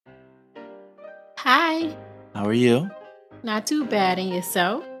Hi, How are you? not too bad, and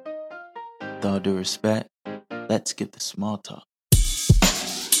yourself? With all due respect, let's get the small talk.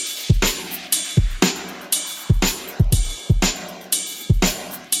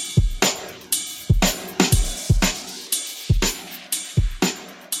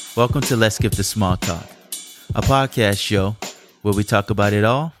 Welcome to Let's Skip the Small Talk, a podcast show where we talk about it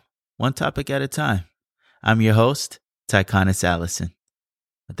all, one topic at a time. I'm your host, Tyconis Allison.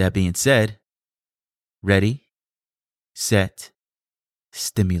 With that being said, ready, set,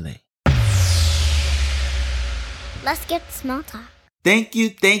 stimulate. Let's get small talk. Thank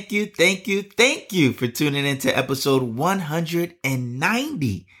you for tuning in to episode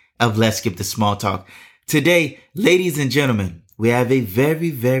 190 of Let's Skip the Small Talk. Today, ladies and gentlemen, we have a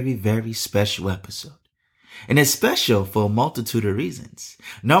very special episode. And it's special for a multitude of reasons.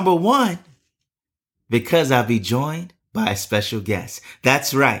 Number one, because I'll be joined by a special guest.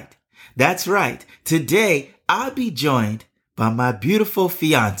 That's right. Today, I'll be joined by my beautiful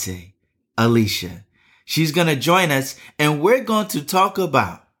fiance, Alicia. She's going to join us and we're going to talk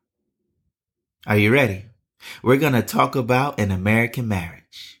about, are you ready? We're going to talk about An American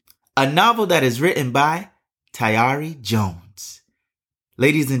Marriage, a novel that is written by Tayari Jones.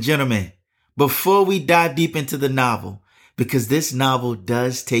 Ladies and gentlemen, before we dive deep into the novel, because this novel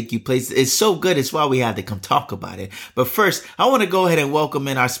does take you places, it's so good, it's why we had to come talk about it. But first, I want to go ahead and welcome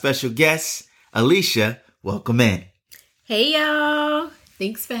in our special guest, Alicia. Welcome in. Hey, y'all.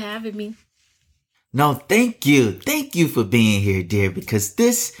 Thanks for having me. No, thank you. Thank you for being here, dear, because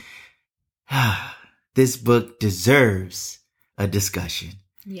this book deserves a discussion.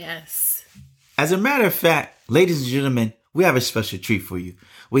 Yes. As a matter of fact, ladies and gentlemen, we have a special treat for you.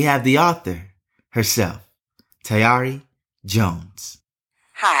 We have the author herself, Tayari Jones.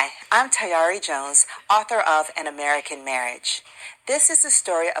 Hi, I'm Tayari Jones, author of An American Marriage. This is the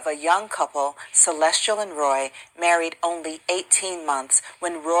story of a young couple, Celestial and Roy, married only 18 months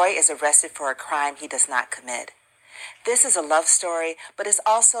when Roy is arrested for a crime he does not commit. This is a love story, but it's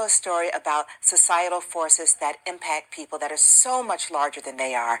also a story about societal forces that impact people that are so much larger than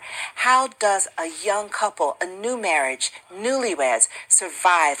they are. How does a young couple, a new marriage, newlyweds,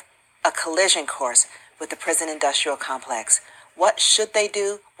 survive a collision course with the prison industrial complex? What should they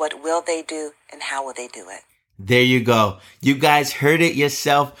do? What will they do? And how will they do it? There you go. You guys heard it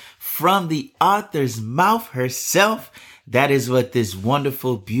yourself from the author's mouth herself. That is what this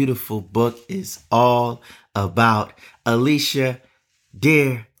wonderful, beautiful book is all about. Alicia,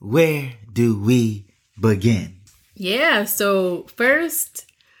 dear, where do we begin? Yeah, so first,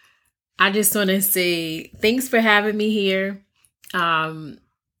 I just want to say thanks for having me here.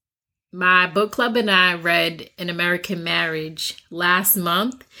 My book club and I read An American Marriage last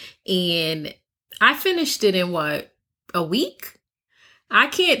month, and I finished it in a week? I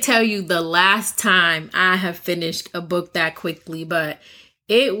can't tell you the last time I have finished a book that quickly, but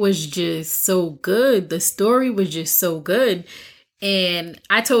it was just so good. The story was just so good. And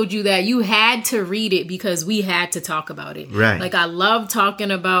I told you that you had to read it because we had to talk about it. Right. Like, I love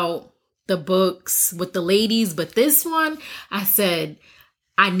talking about the books with the ladies, but this one, I said,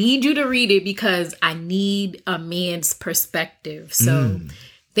 I need you to read it because I need a man's perspective. So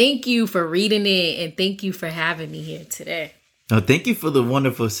thank you for reading it and thank you for having me here today. Oh, thank you for the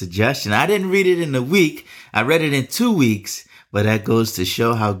wonderful suggestion. I didn't read it in a week. I read it in 2 weeks, but that goes to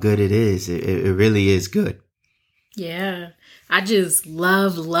show how good it is. It really is good. Yeah. I just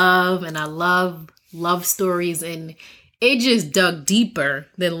love, and I love stories, and it just dug deeper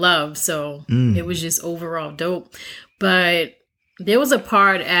than love. So it was just overall dope. But there was a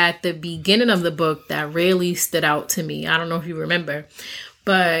part at the beginning of the book that really stood out to me. I don't know if you remember,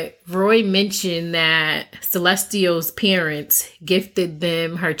 but Roy mentioned that Celestial's parents gifted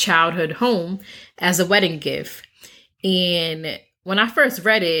them her childhood home as a wedding gift. And when I first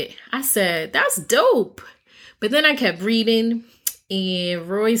read it, I said, that's dope. But then I kept reading, and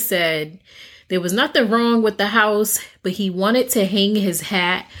Roy said there was nothing wrong with the house, but he wanted to hang his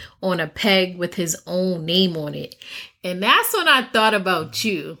hat on a peg with his own name on it. And that's when I thought about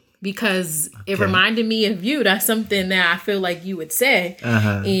you, because it reminded me of you. That's something that I feel like you would say.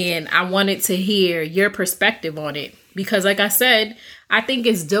 And I wanted to hear your perspective on it. Because like I said, I think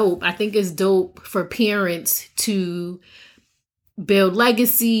it's dope. I think it's dope for parents to build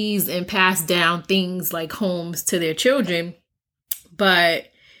legacies and pass down things like homes to their children. But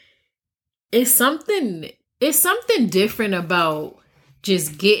it's something different about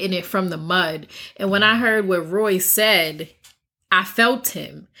just getting it from the mud. And when I heard what Roy said, I felt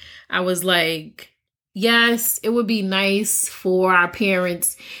him. I was like, yes, it would be nice for our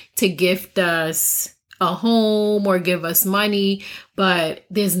parents to gift us a home or give us money, but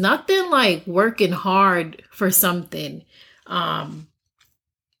there's nothing like working hard for something.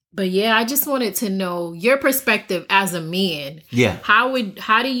 But yeah, I just wanted to know your perspective as a man. Yeah. How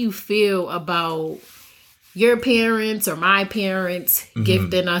do you feel about your parents or my parents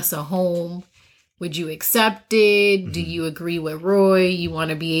gifting us a home? Would you accept it? Do you agree with Roy? You want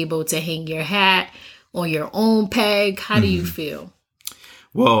to be able to hang your hat on your own peg? How do you feel?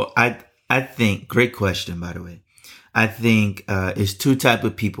 Well, I think, great question, by the way. I think it's two type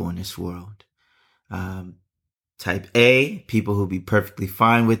of people in this world. Type A, people who be perfectly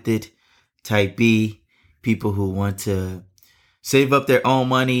fine with it. Type B, people who want to save up their own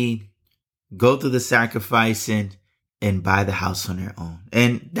money, go through the sacrificing, and buy the house on their own.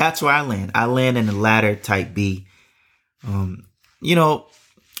 And that's where I land. I land in the latter, type B.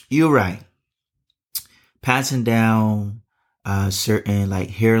 You're right. Passing down certain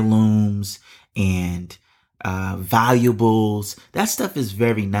like heirlooms and valuables, that stuff is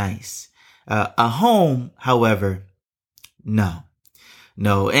very nice. A home, however, no.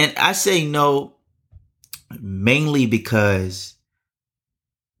 And I say no mainly because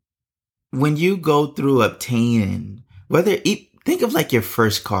when you go through obtaining, think of like your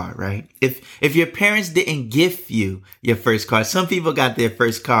first car, right? If your parents didn't gift you your first car, some people got their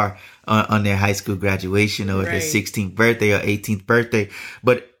first car on their high school graduation or their 16th birthday or 18th birthday.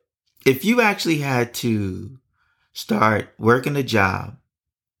 But if you actually had to start working a job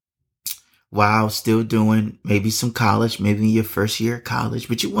while still doing maybe some college, maybe your first year of college,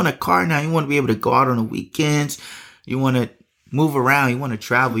 but you want a car now, you want to be able to go out on the weekends, you want to move around, you want to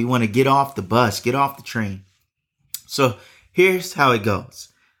travel, you want to get off the bus, get off the train. So here's how it goes.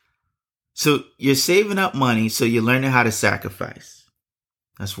 So you're saving up money, so you're learning how to sacrifice.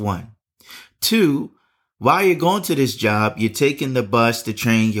 That's one. Two, while you're going to this job, you're taking the bus, the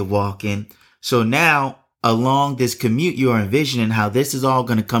train, you're walking. So now along this commute, you're envisioning how this is all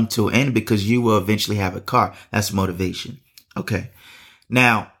going to come to an end because you will eventually have a car. That's motivation. Okay.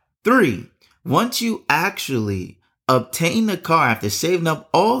 Now, three, once you actually obtain the car after saving up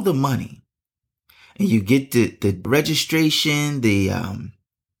all the money and you get the registration, the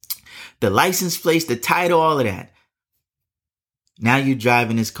license plates, the title, all of that. Now you're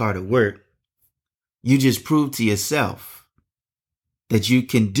driving this car to work. You just proved to yourself that you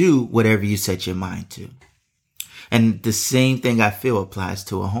can do whatever you set your mind to. And the same thing I feel applies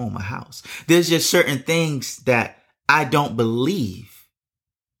to a home, a house. There's just certain things that I don't believe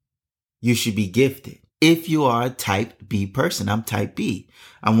you should be gifted. If you are a type B person, I'm type B.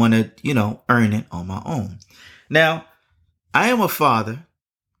 I want to, earn it on my own. Now, I am a father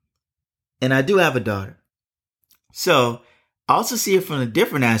and I do have a daughter. So I also see it from a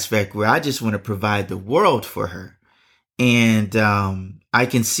different aspect where I just want to provide the world for her. And I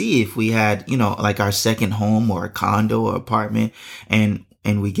can see if we had, like our second home or a condo or apartment and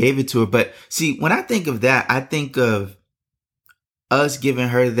we gave it to her. But see, when I think of that, I think of us giving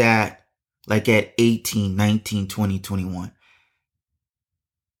her that like at 18, 19, 20, 21.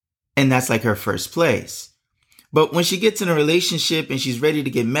 And that's like her first place. But when she gets in a relationship and she's ready to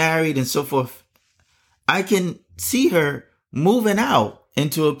get married and so forth, I can see her moving out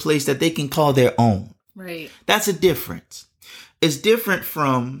into a place that they can call their own. Right. That's a difference. It's different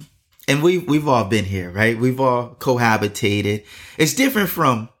from, and we've all been here, right? We've all cohabitated. It's different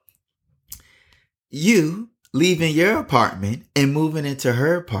from you leaving your apartment and moving into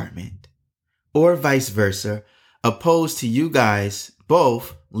her apartment, or vice versa, opposed to you guys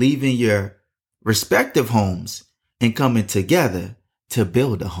both leaving your respective homes and coming together to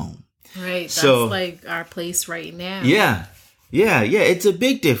build a home. Right. That's so, like our place right now. Yeah. It's a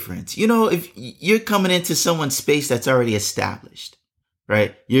big difference. If you're coming into someone's space that's already established,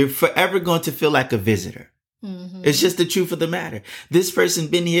 right? You're forever going to feel like a visitor. Mm-hmm. It's just the truth of the matter. This person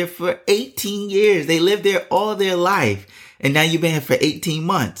been here for 18 years. They lived there all their life. And now you've been here for 18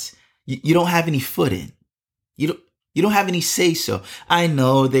 months. You don't have any foot in. You don't have any say so. I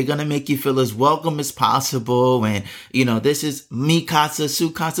know they're going to make you feel as welcome as possible. And, this is mi casa,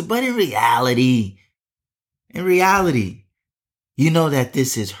 su casa. But in reality, you know that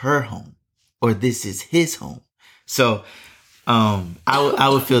this is her home or this is his home. So, I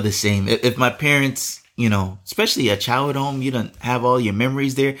would feel the same. If my parents, especially a childhood home, you don't have all your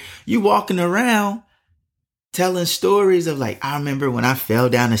memories there. You walking around telling stories of like, I remember when I fell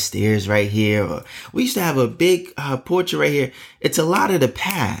down the stairs right here, or we used to have a big portrait right here. It's a lot of the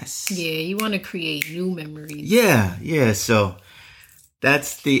past. Yeah. You want to create new memories. Yeah. So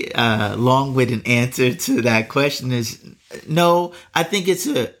that's the long-winded answer to that question is no. I think it's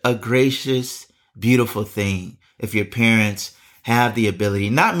a gracious, beautiful thing if your parents have the ability.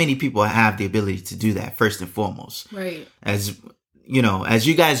 Not many people have the ability to do that, first and foremost. Right. As you know, as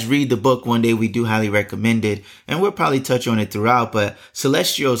you guys read the book one day, we do highly recommend it. And we'll probably touch on it throughout. But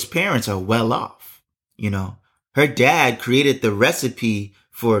Celestial's parents are well off. You know, her dad created the recipe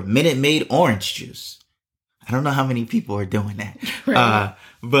for Minute Maid orange juice. I don't know how many people are doing that. Right.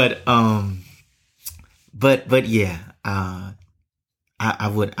 But yeah, I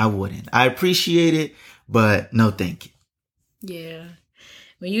wouldn't. I appreciate it, but no, thank you. Yeah.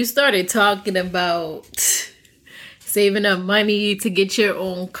 When you started talking about saving up money to get your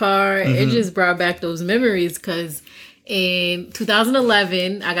own car, it just brought back those memories, because in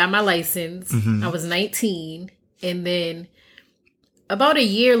 2011, I got my license. I was 19. And then about a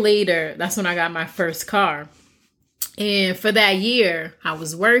year later, that's when I got my first car. And for that year, I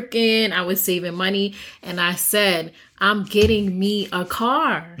was working, I was saving money, and I said, I'm getting me a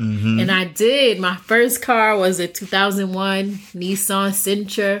car. And I did. My first car was a 2001 Nissan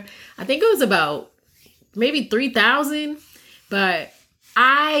Sentra. I think it was about maybe $3,000, but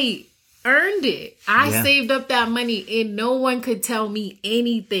I earned it. I saved up that money and no one could tell me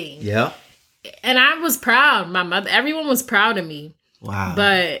anything. Yeah. And I was proud. My mother, everyone was proud of me. Wow.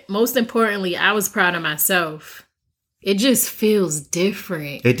 But most importantly, I was proud of myself. It just feels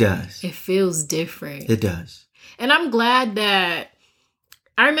different. It does. It feels different. It does. And I'm glad that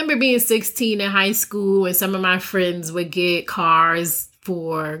I remember being 16 in high school and some of my friends would get cars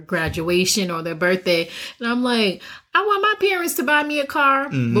for graduation or their birthday. And I'm like, I want my parents to buy me a car.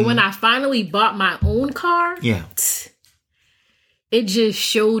 But when I finally bought my own car, it just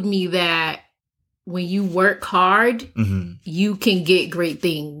showed me that when you work hard, you can get great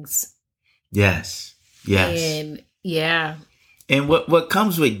things. Yes. And yeah. And what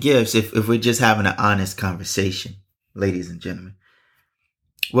comes with gifts, if we're just having an honest conversation, ladies and gentlemen,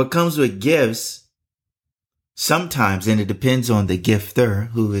 what comes with gifts sometimes, and it depends on the gifter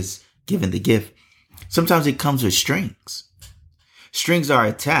who is given the gift, sometimes it comes with strings. Strings are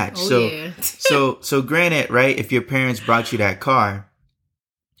attached. So granted, right, if your parents brought you that car,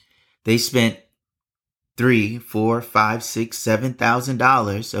 they spent $3,000, $4,000, $5,000, $6,000,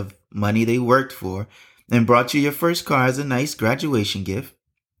 $7,000 of money they worked for and brought you your first car as a nice graduation gift.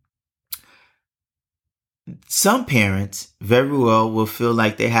 Some parents very well will feel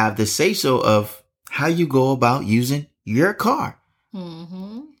like they have the say-so of how you go about using your car.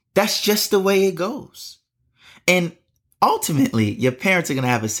 That's just the way it goes. And ultimately, your parents are going to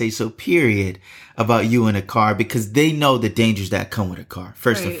have a say-so, period, about you in a car, because they know the dangers that come with a car,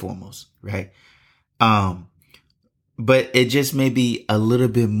 first and foremost, right? But it just may be a little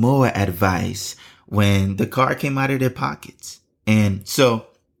bit more advice when the car came out of their pockets. And so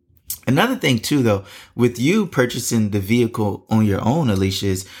another thing too, though, with you purchasing the vehicle on your own, Alicia,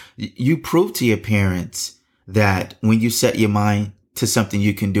 is you prove to your parents that when you set your mind to something,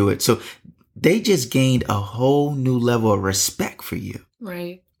 you can do it. So they just gained a whole new level of respect for you.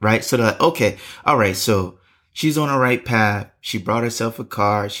 Right. Right. So they're like, okay, all right. So she's on the right path. She brought herself a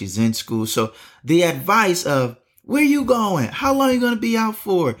car. She's in school. So the advice of, where you going? How long are you going to be out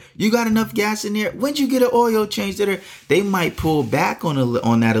for? You got enough gas in there? When'd you get an oil change? They might pull back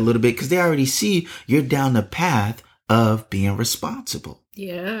on that a little bit because they already see you're down the path of being responsible.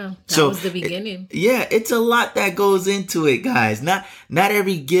 Yeah, that was the beginning. It's a lot that goes into it, guys. Not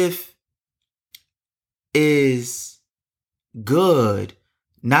every gift is good.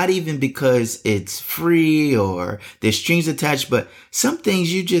 Not even because it's free or there's strings attached, but some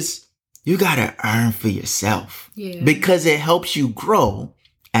things you got to earn for yourself because it helps you grow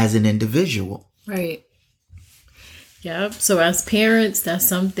as an individual. Right. Yep. So as parents, that's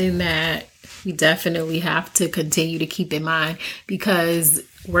something that we definitely have to continue to keep in mind, because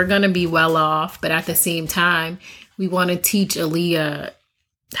we're going to be well off. But at the same time, we want to teach Aaliyah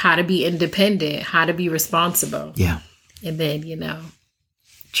how to be independent, how to be responsible. Yeah. And then,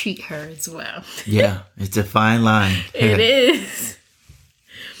 treat her as well. Yeah. It's a fine line. It is.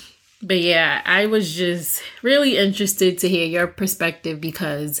 But yeah, I was just really interested to hear your perspective,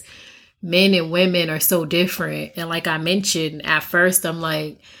 because men and women are so different. And like I mentioned, at first, I'm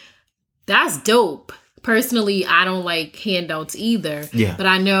like, that's dope. Personally, I don't like handouts either. Yeah. But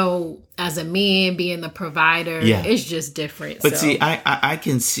I know as a man being the provider, it's just different. But see, I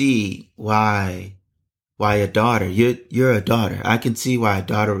can see why a daughter, you're a daughter. I can see why a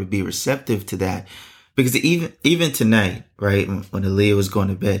daughter would be receptive to that. Because even tonight, right, when Aaliyah was going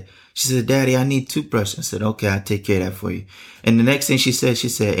to bed, she said, Daddy, I need toothbrush. I said, okay, I'll take care of that for you. And the next thing she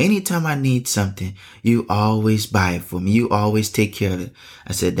said, anytime I need something, you always buy it for me. You always take care of it.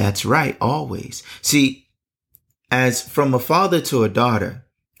 I said, that's right, always. See, as from a father to a daughter,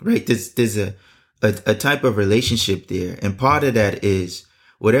 right, there's a type of relationship there. And part of that is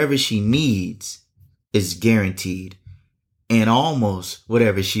whatever she needs is guaranteed. And almost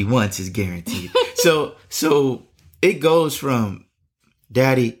whatever she wants is guaranteed. So it goes from,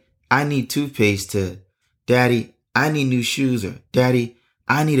 Daddy, I need toothpaste, to, Daddy, I need new shoes, or, Daddy,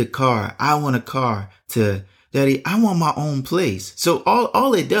 I need a car. I want a car, to, Daddy, I want my own place. So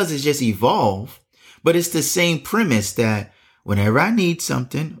all it does is just evolve, but it's the same premise that whenever I need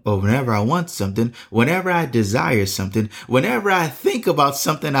something, or whenever I want something, whenever I desire something, whenever I think about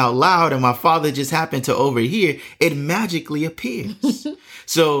something out loud and my father just happened to overhear, it magically appears.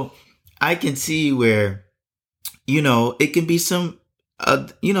 So I can see where, it can be some,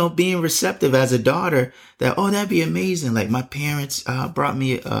 being receptive as a daughter that, oh, that'd be amazing. Like, my parents brought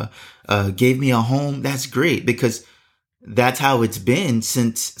me, gave me a home. That's great, because that's how it's been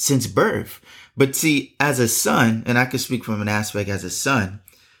since birth. But see, as a son, and I can speak from an aspect as a son,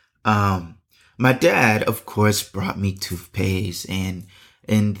 my dad, of course, brought me toothpaste and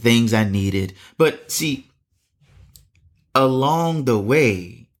things I needed. But see, along the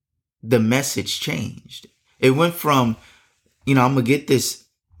way, the message changed. It went from, I'm going to get this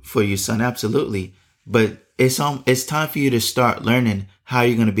for you, son. Absolutely. But it's time for you to start learning how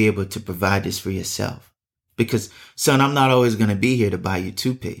you're going to be able to provide this for yourself. Because, son, I'm not always going to be here to buy you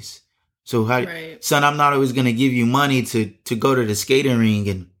toothpaste. So right. Son, I'm not always going to give you money to go to the skating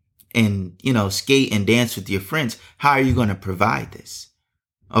ring and skate and dance with your friends. How are you going to provide this?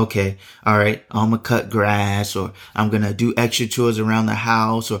 Okay. All right. I'm going to cut grass, or I'm going to do extra chores around the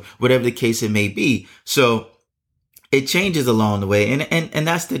house, or whatever the case it may be. So it changes along the way. And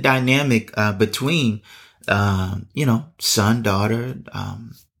that's the dynamic, between, son, daughter,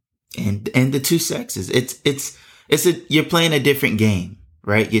 and the two sexes. You're playing a different game.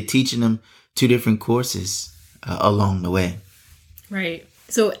 Right? You're teaching them two different courses along the way. Right.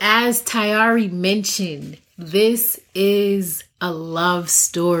 So as Tayari mentioned, this is a love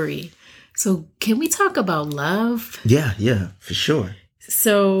story. So can we talk about love? Yeah, for sure.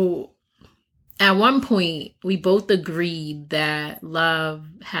 So at one point, we both agreed that love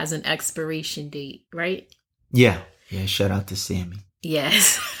has an expiration date, right? Yeah. Shout out to Sammy.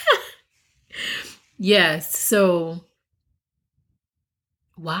 Yes. Yes. So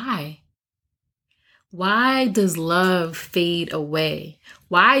why? Why does love fade away?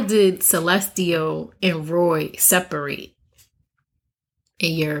 Why did Celestial and Roy separate,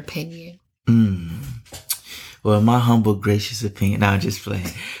 in your opinion? Well, in my humble, gracious opinion, I'm just playing.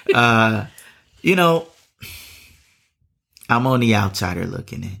 I'm on the outsider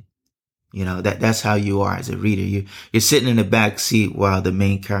looking in. That's how you are as a reader. You're sitting in the back seat while the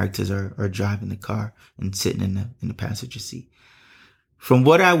main characters are driving the car and sitting in the passenger seat. From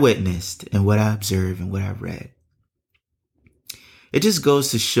what I witnessed and what I observed and what I read, it just goes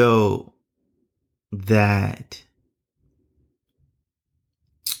to show that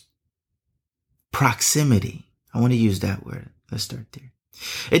proximity, I want to use that word. Let's start there.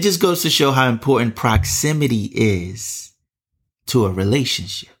 It just goes to show how important proximity is to a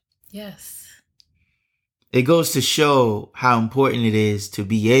relationship. Yes. It goes to show how important it is to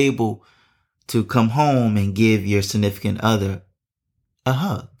be able to come home and give your significant other a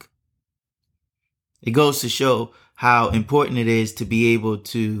hug. It goes to show how important it is to be able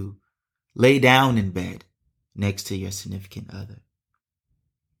to lay down in bed next to your significant other.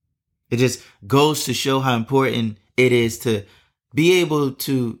 It just goes to show how important it is to be able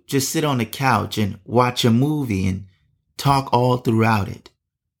to just sit on the couch and watch a movie and talk all throughout it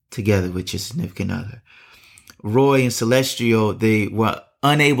together with your significant other. Roy and Celestial, they were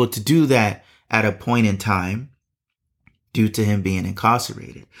unable to do that at a point in time due to him being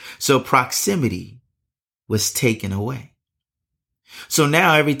incarcerated. So proximity was taken away. So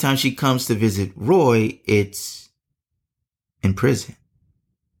now every time she comes to visit Roy, it's in prison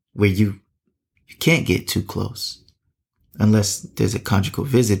where you can't get too close unless there's a conjugal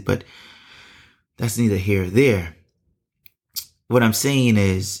visit, but that's neither here or there. What I'm saying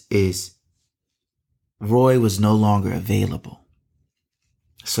is Roy was no longer available.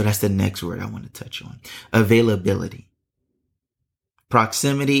 So that's the next word I want to touch on. Availability.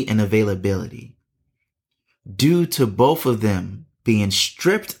 Proximity and availability. Due to both of them being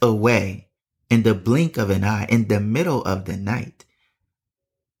stripped away in the blink of an eye, in the middle of the night,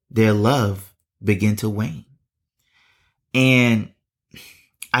 their love began to wane. And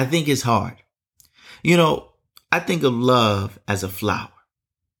I think it's hard. I think of love as a flower.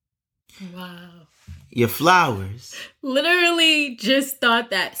 Wow. Your flowers. Literally just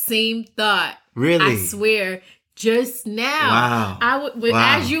thought that same thought. Really? I swear. Just now. Wow.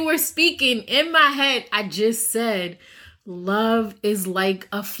 As you were speaking in my head, I just said, love is like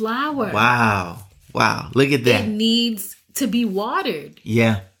a flower. Wow. Wow. Look at that. It needs to be watered.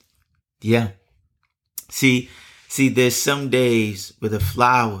 Yeah. Yeah. See, there's some days where the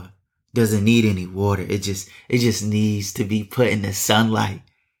flower doesn't need any water. It just needs to be put in the sunlight.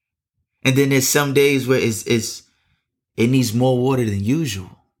 And then there's some days where it needs more water than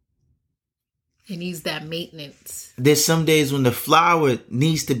usual. It needs that maintenance. There's some days when the flower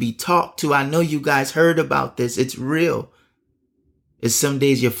needs to be talked to. I know you guys heard about this. It's real. It's some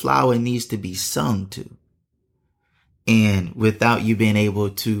days your flower needs to be sung to. And without you being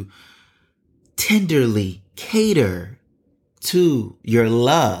able to tenderly cater to your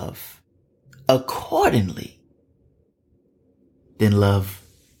love accordingly, then love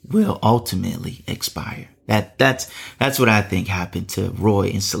will ultimately expire. That's what I think happened to Roy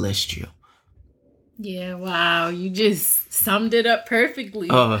and Celestial. Yeah, wow. You just summed it up perfectly.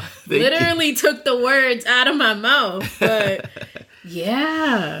 Oh, literally took the words out of my mouth. But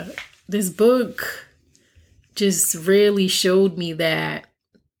yeah, this book just really showed me that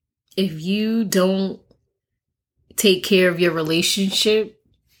if you don't take care of your relationship,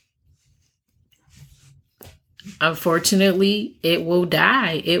 unfortunately, it will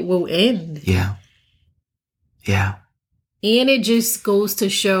die. It will end. Yeah. Yeah. And it just goes to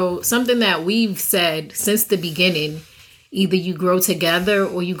show something that we've said since the beginning. Either you grow together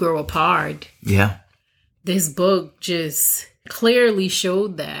or you grow apart. Yeah. This book just clearly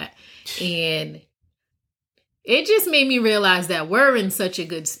showed that. And it just made me realize that we're in such a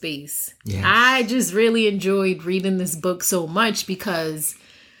good space. Yes. I just really enjoyed reading this book so much because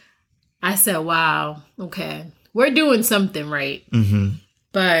I said, wow, okay, we're doing something right. Mm-hmm.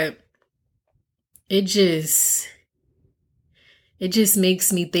 But it just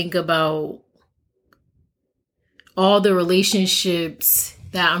makes me think about all the relationships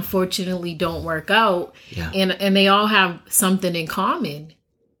that unfortunately don't work out. Yeah. And they all have something in common.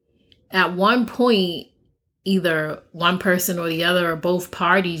 At one point, either one person or the other or both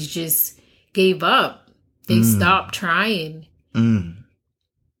parties just gave up. They stopped trying.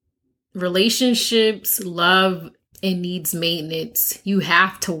 Relationships, love, it needs maintenance. You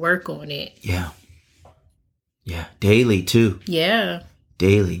have to work on it. Yeah. Yeah. Daily too. Yeah.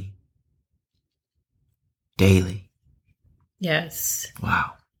 Daily. Yes.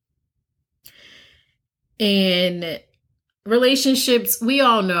 Wow. And relationships, we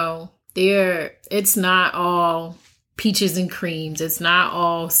all know it's not all peaches and creams. It's not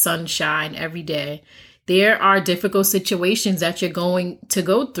all sunshine every day. There are difficult situations that you're going to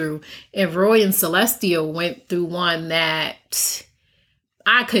go through. And Roy and Celestial went through one that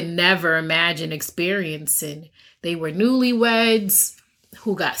I could never imagine experiencing. They were newlyweds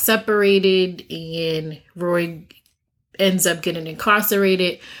who got separated, and Roy ends up getting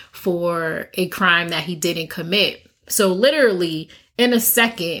incarcerated for a crime that he didn't commit. So literally, in a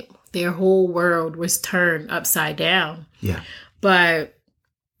second, their whole world was turned upside down. Yeah. But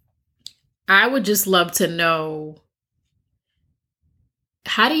I would just love to know,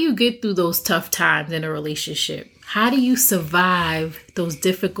 how do you get through those tough times in a relationship? How do you survive those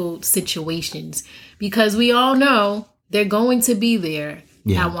difficult situations? Because we all know they're going to be there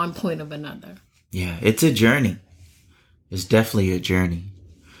at one point or another. Yeah, it's a journey. It's definitely a journey.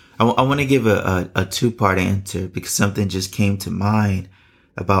 I want to give a two-part answer because something just came to mind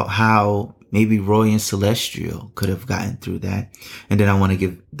about how maybe Roy and Celestial could have gotten through that. And then I want to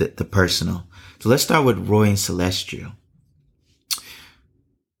give the personal. So let's start with Roy and Celestial.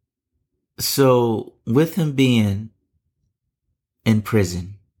 So with him being in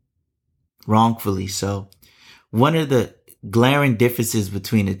prison, wrongfully so, one of the glaring differences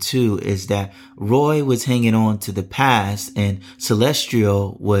between the two is that Roy was hanging on to the past and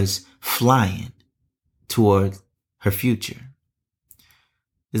Celestial was flying toward her future.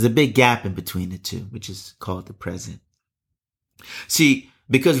 There's a big gap in between the two, which is called the present. See,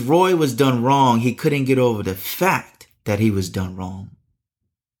 because Roy was done wrong, he couldn't get over the fact that he was done wrong.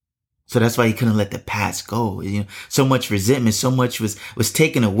 So that's why he couldn't let the past go. You know, so much resentment, so much was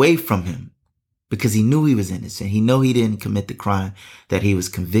taken away from him because he knew he was innocent. He knew he didn't commit the crime that he was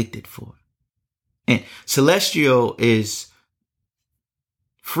convicted for. And Celestial is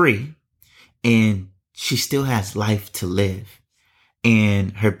free and she still has life to live.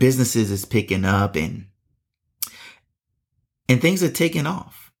 And her businesses is picking up and things are taking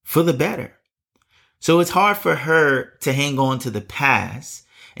off for the better. So it's hard for her to hang on to the past,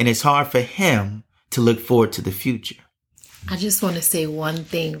 and it's hard for him to look forward to the future. I just want to say one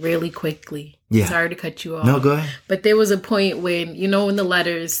thing really quickly. Yeah. Sorry to cut you off. No, go ahead. But there was a point when the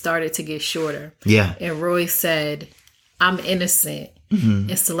letters started to get shorter. Yeah. And Roy said, "I'm innocent." Mm-hmm.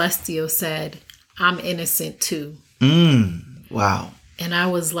 And Celestial said, "I'm innocent too." Wow. And I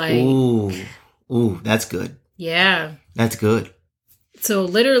was like, ooh. Ooh, that's good. Yeah. That's good. So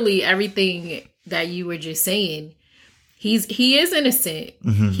literally everything that you were just saying, he is innocent.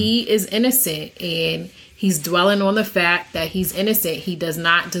 Mm-hmm. He is innocent, and he's dwelling on the fact that he's innocent. He does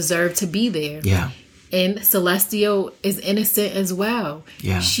not deserve to be there. Yeah. And Celestial is innocent as well.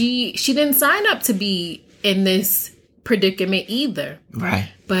 Yeah. She didn't sign up to be in this predicament either. Right.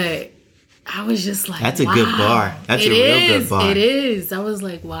 But I was just like, that's a good bar. That's a real good bar. It is. I was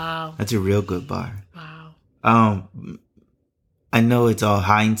like, wow. That's a real good bar. Wow. I know it's all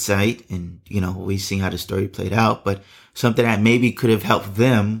hindsight and, we've seen how the story played out, but something that maybe could have helped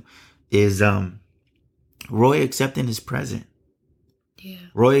them is, Roy accepting his present. Yeah.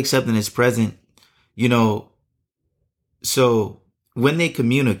 Roy accepting his present, so when they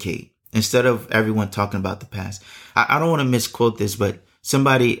communicate, instead of everyone talking about the past, I don't want to misquote this, but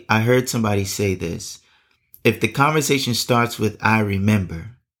I heard somebody say this. If the conversation starts with, I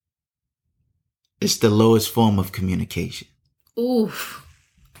remember, it's the lowest form of communication. Oof.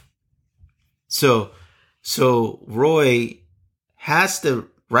 So Roy has to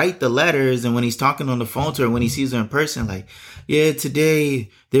write the letters, and when he's talking on the phone to her, when he sees her in person, like, yeah, today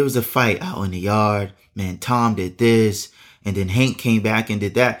there was a fight out in the yard. Man, Tom did this, and then Hank came back and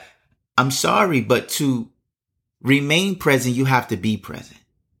did that. I'm sorry, but to remain present, you have to be present.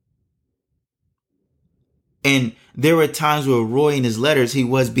 And there were times where Roy in his letters, he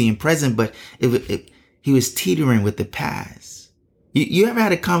was being present, but he was teetering with the past. You ever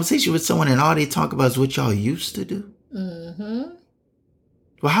had a conversation with someone and all they talk about is what y'all used to do? Mm-hmm.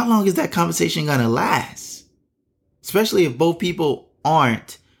 Well, how long is that conversation going to last? Especially if both people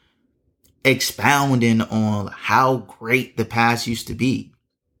aren't expounding on how great the past used to be.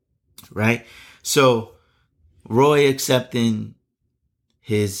 Right? So Roy accepting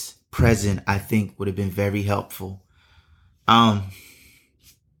his present, I think, would have been very helpful.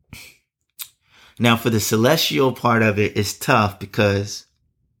 Now, for the Celestial part of it, it's tough because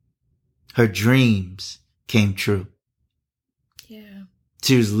her dreams came true. Yeah.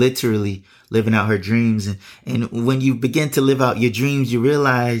 She was literally living out her dreams. And when you begin to live out your dreams, you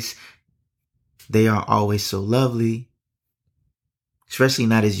realize they aren't always so lovely, especially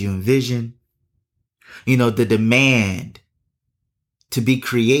not as you envision. The demand to be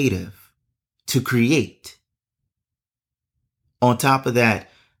creative, to create. On top of that,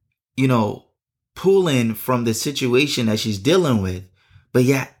 pulling from the situation that she's dealing with, but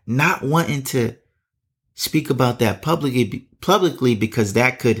yet not wanting to speak about that publicly because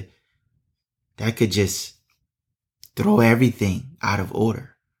that could just throw everything out of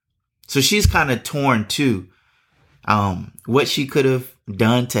order. So she's kind of torn too. What she could have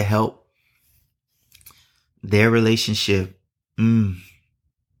done to help their relationship. The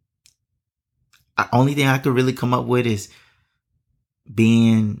only thing I could really come up with is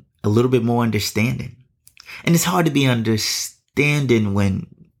being a little bit more understanding. And it's hard to be understanding when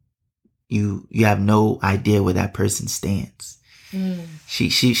you have no idea where that person stands.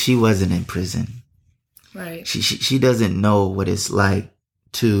 She wasn't in prison. Right. She doesn't know what it's like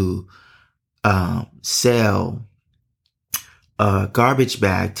to sell a garbage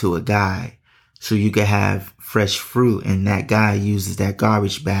bag to a guy so you can have fresh fruit, and that guy uses that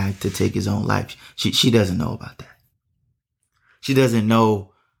garbage bag to take his own life. She doesn't know about that. She doesn't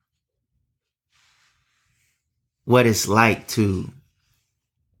know what it's like to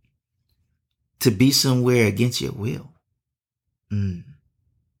be somewhere against your will.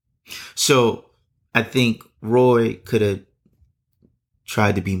 So I think Roy could have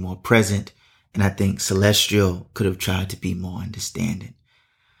tried to be more present, and I think Celestial could have tried to be more understanding.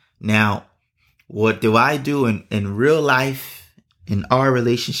 Now, what do I do in real life, in our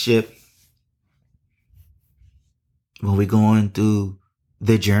relationship, when we're going through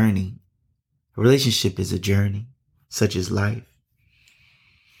the journey? A relationship is a journey, such as life.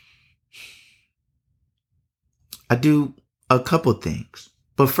 I do a couple things.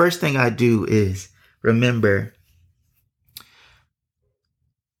 But first thing I do is remember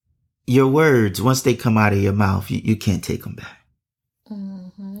your words, once they come out of your mouth, you can't take them back.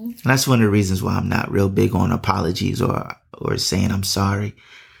 Mm-hmm. And that's one of the reasons why I'm not real big on apologies or saying I'm sorry.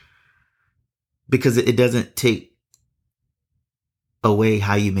 Because it doesn't take away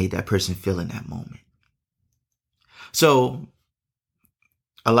how you made that person feel in that moment. So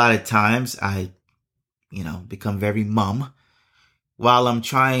a lot of times I, become very mum while I'm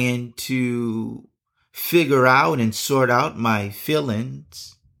trying to figure out and sort out my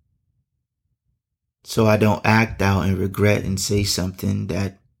feelings, so I don't act out and regret and say something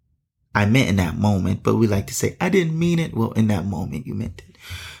that I meant in that moment. But we like to say, I didn't mean it. Well, in that moment, you meant it.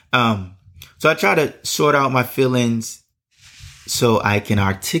 So I try to sort out my feelings so I can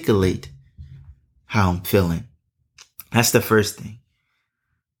articulate how I'm feeling. That's the first thing.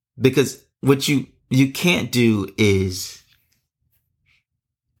 Because what you can't do is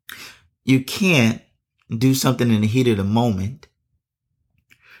you can't do something in the heat of the moment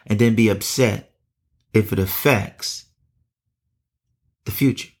and then be upset if it affects the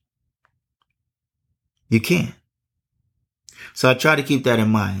future. You can't. So I try to keep that in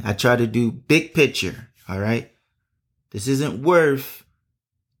mind. I try to do big picture. All right. This isn't worth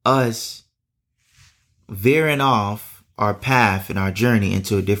us veering off our path and our journey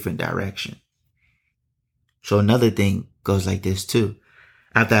into a different direction. So another thing goes like this too.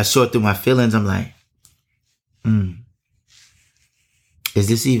 After I sort through my feelings, I'm like, is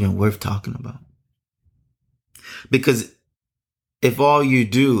this even worth talking about? Because if all you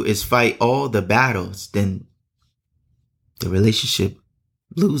do is fight all the battles, then the relationship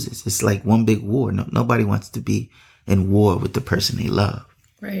loses. It's like one big war. Nobody wants to be in war with the person they love.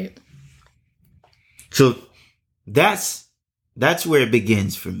 Right. So that's where it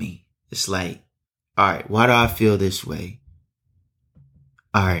begins for me. It's like, all right, why do I feel this way?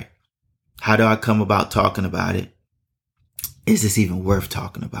 All right, how do I come about talking about it? Is this even worth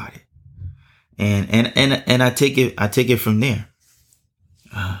talking about it? And I take it from there.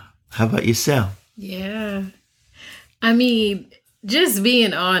 How about yourself? Yeah. I mean, just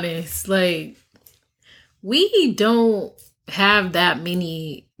being honest, like, we don't have that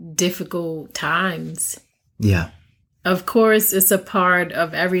many difficult times. Yeah. Of course, it's a part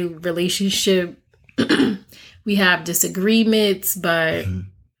of every relationship. We have disagreements, but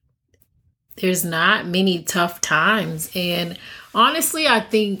there's not many tough times. And honestly, I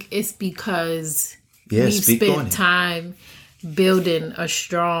think it's because we've spent time building a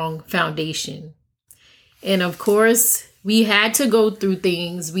strong foundation. And of course, we had to go through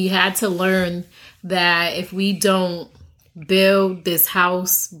things. We had to learn that if we don't build this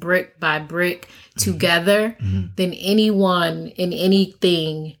house brick by brick together, then anyone and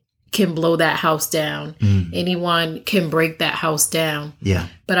anything can blow that house down. Anyone can break that house down. Yeah.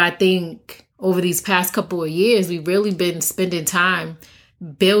 But I think over these past couple of years, we've really been spending time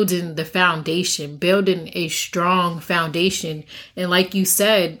building the foundation, building a strong foundation. And like you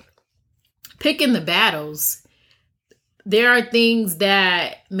said, picking the battles. There are things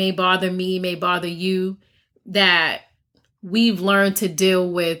that may bother me, may bother you, that we've learned to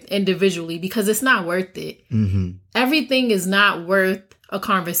deal with individually because it's not worth it. Everything is not worth a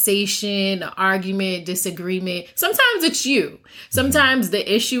conversation, an argument, disagreement. Sometimes it's you. Sometimes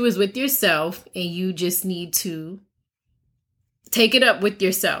the issue is with yourself and you just need to take it up with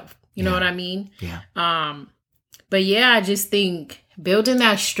yourself. You know what I mean? Yeah. But yeah, I just think building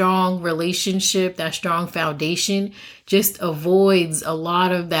that strong relationship, that strong foundation just avoids a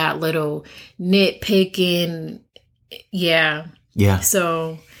lot of that little nitpicking. Yeah. Yeah.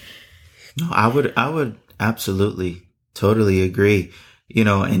 So no, I would absolutely totally agree. You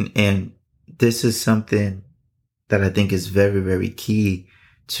know, and this is something that I think is very, very key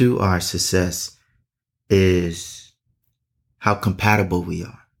to our success is how compatible we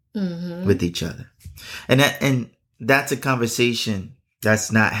are with each other. And that's a conversation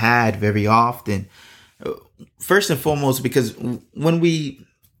that's not had very often. First and foremost, because when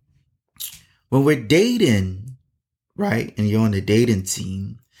we're dating, right, and you're on the dating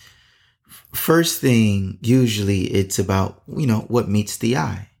scene, first thing, usually it's about, what meets the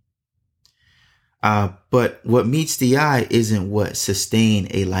eye. But what meets the eye isn't what sustain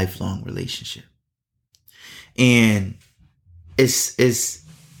a lifelong relationship. And it's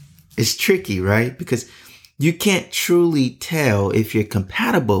tricky, right? Because you can't truly tell if you're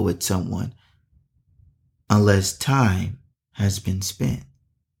compatible with someone unless time has been spent.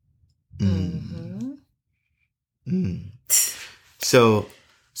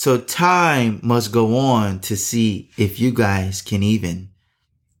 So time must go on to see if you guys can even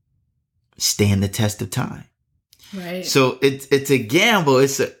stand the test of time. right. So it's a gamble.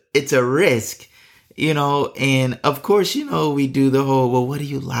 It's a risk, and of course, we do the whole, well, what do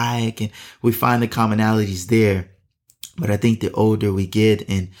you like? And we find the commonalities there. But I think the older we get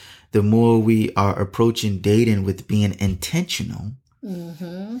and the more we are approaching dating with being intentional,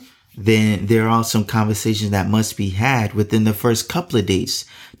 then there are some conversations that must be had within the first couple of dates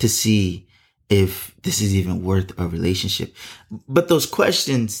to see if this is even worth a relationship. But those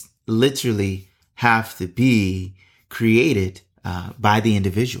questions literally have to be created by the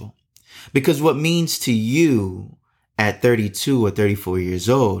individual. Because what means to you at 32 or 34 years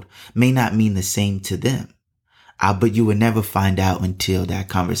old may not mean the same to them. But you will never find out until that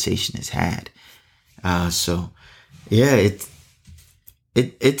conversation is had. So yeah,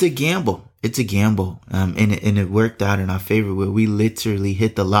 it's a gamble. It's a gamble. And it worked out in our favor where we literally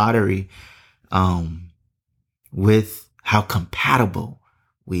hit the lottery with how compatible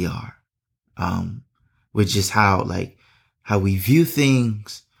we are, with just how we view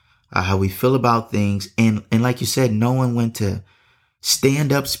things, how we feel about things. And like you said, knowing when to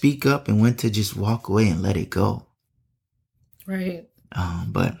stand up, speak up, and when to just walk away and let it go. Right.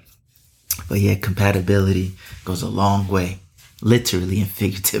 But yeah, compatibility goes a long way, literally and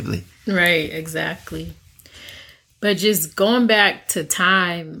figuratively. Right, exactly. But just going back to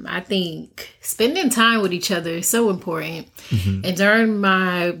time, I think spending time with each other is so important. Mm-hmm. And during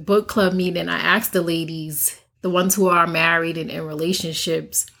my book club meeting, I asked the ladies, the ones who are married and in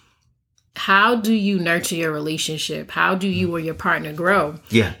relationships, how do you nurture your relationship? How do you or your partner grow?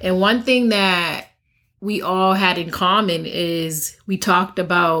 Yeah. And one thing that we all had in common is we talked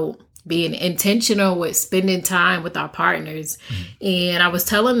about being intentional with spending time with our partners. Mm-hmm. And I was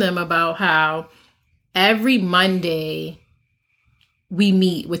telling them about how every Monday we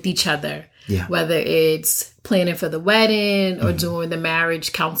meet with each other, whether it's planning for the wedding or doing the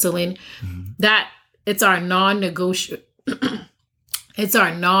marriage counseling, that it's our non-negotiable. It's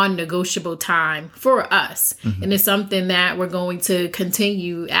our non-negotiable time for us. Mm-hmm. And it's something that we're going to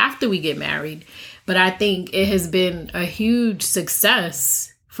continue after we get married. But I think it has been a huge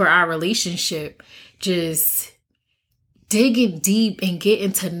success for our relationship, just digging deep and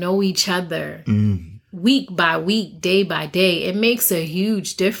getting to know each other week by week, day by day. It makes a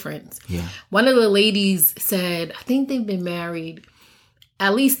huge difference. Yeah. One of the ladies said, I think they've been married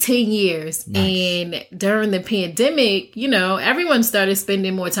at least 10 years. Nice. And during the pandemic, everyone started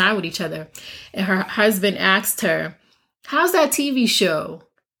spending more time with each other. And her husband asked her, how's that TV show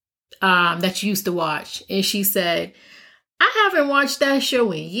that you used to watch? And she said, I haven't watched that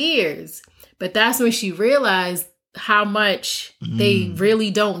show in years. But that's when she realized how much they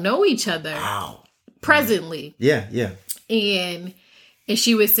really don't know each other presently. Yeah, yeah. And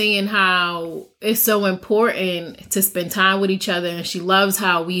she was saying how it's so important to spend time with each other. And she loves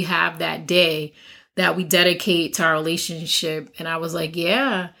how we have that day that we dedicate to our relationship. And I was like,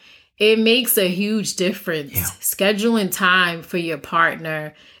 yeah, it makes a huge difference. Yeah. Scheduling time for your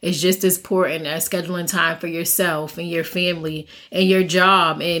partner is just as important as scheduling time for yourself and your family and your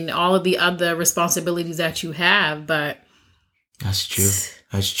job and all of the other responsibilities that you have. But that's true.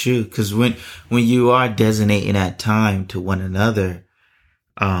 That's true. Because when you are designating that time to one another,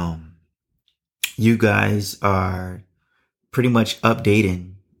 you guys are pretty much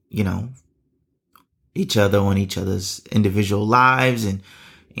updating, each other on each other's individual lives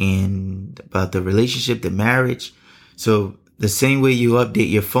and about the relationship, the marriage. So the same way you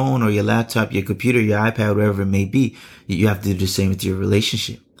update your phone or your laptop, your computer, your iPad, whatever it may be, you have to do the same with your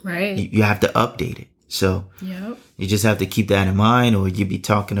relationship. Right. You have to update it. So you just have to keep that in mind, or you'd be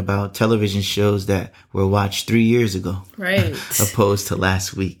talking about television shows that were watched 3 years ago. Right. Opposed to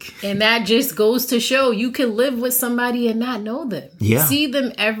last week. And that just goes to show you can live with somebody and not know them. Yeah. See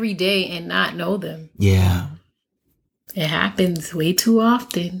them every day and not know them. Yeah. It happens way too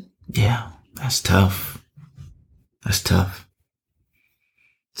often. Yeah. That's tough. That's tough.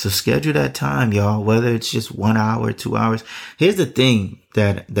 So schedule that time, y'all, whether it's just 1 hour, 2 hours. Here's the thing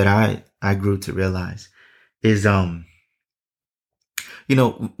that I grew to realize is, when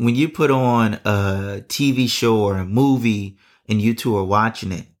you put on a TV show or a movie and you two are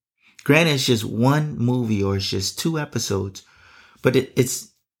watching it, granted, it's just one movie or it's just 2 episodes, but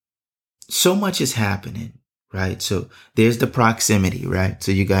it's so much is happening, right? So there's the proximity, right?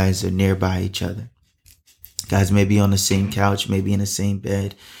 So you guys are nearby each other. Guys may be on the same couch, maybe in the same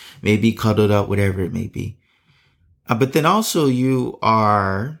bed, maybe cuddled up, whatever it may be. But then also you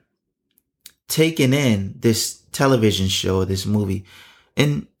are taking in this television show, this movie,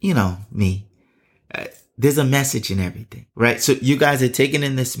 and me, there's a message in everything, right? So you guys are taking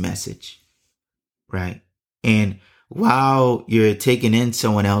in this message, right? And while you're taking in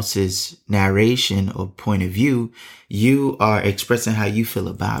someone else's narration or point of view, you are expressing how you feel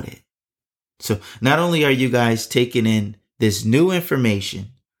about it. So not only are you guys taking in this new information,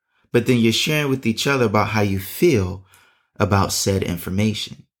 but then you're sharing with each other about how you feel about said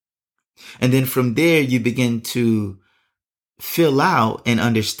information. And then from there, you begin to fill out and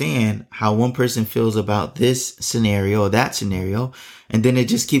understand how one person feels about this scenario or that scenario. And then it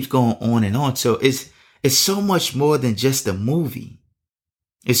just keeps going on and on. So it's so much more than just a movie.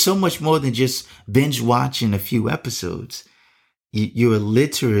 It's so much more than just binge watching a few episodes. You are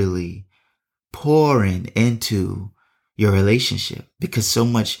literally pouring into your relationship because so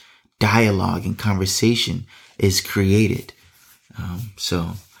much dialogue and conversation is created.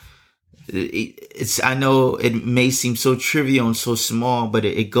 I know it may seem so trivial and so small, but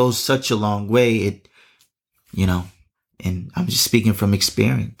it goes such a long way. And I'm just speaking from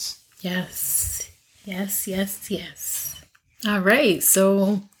experience. Yes. Yes, yes, yes. All right.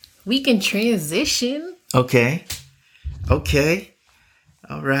 So we can transition. Okay.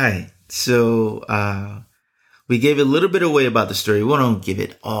 All right. So we gave a little bit away about the story. We don't give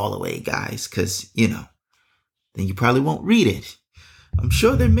it all away, guys, because, then you probably won't read it. I'm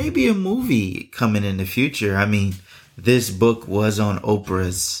sure there may be a movie coming in the future. I mean, this book was on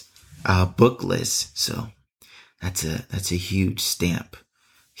Oprah's book list. So that's a huge stamp,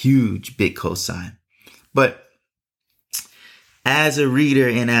 huge big cosign. But as a reader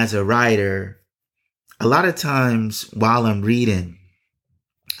and as a writer, a lot of times while I'm reading,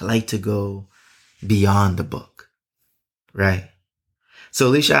 I like to go beyond the book, right? So,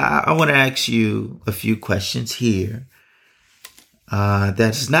 Alicia, I want to ask you a few questions here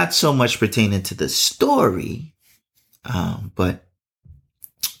that's not so much pertaining to the story, but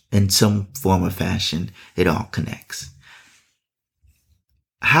in some form or fashion, it all connects.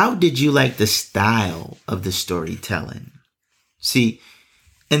 How did you like the style of the storytelling? See,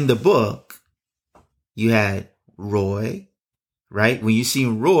 in the book, you had Roy, right? When you see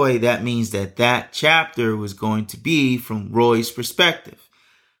Roy, that means that chapter was going to be from Roy's perspective.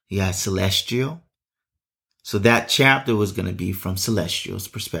 You had Celestial. So that chapter was going to be from Celestial's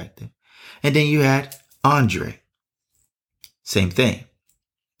perspective. And then you had Andre. Same thing.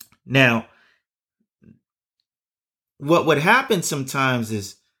 Now, what would happen sometimes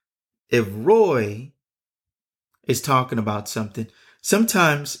is if Roy is talking about something,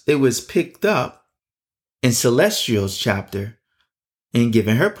 sometimes it was picked up in Celestial's chapter and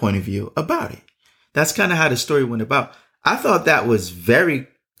giving her point of view about it. That's kind of how the story went about. I thought that was very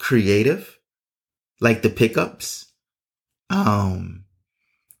creative, like the pickups. And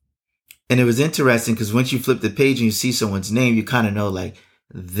it was interesting because once you flip the page and you see someone's name, you kind of know like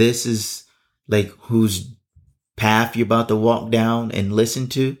this is like whose path you're about to walk down and listen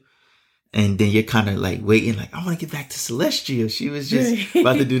to. And then you're kind of like waiting, like, I want to get back to Celestial. She was just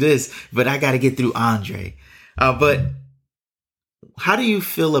about to do this, but I got to get through Andre. But how do you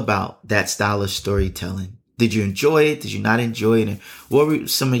feel about that style of storytelling? Did you enjoy it? Did you not enjoy it? And what were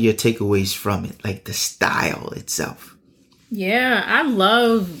some of your takeaways from it? Like the style itself. Yeah, I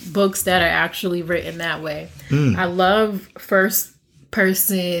love books that are actually written that way. I love first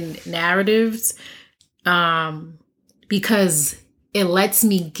person narratives because it lets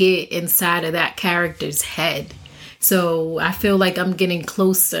me get inside of that character's head. So I feel like I'm getting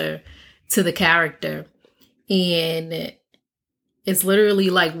closer to the character. And it's literally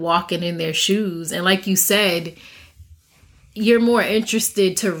like walking in their shoes. And like you said, you're more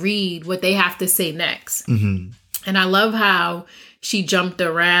interested to read what they have to say next. Mm-hmm. And I love how she jumped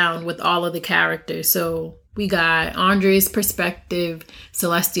around with all of the characters. So we got Andre's perspective,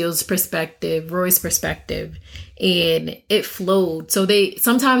 Celestial's perspective, Roy's perspective, and it flowed. So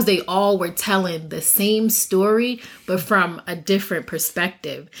sometimes they all were telling the same story, but from a different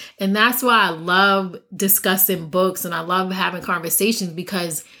perspective. And that's why I love discussing books and I love having conversations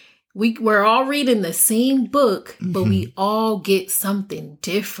because we're all reading the same book, but we all get something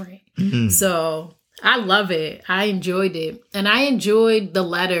different. Mm-hmm. So I love it. I enjoyed it. And I enjoyed the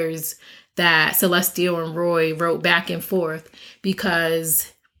letters that Celestial and Roy wrote back and forth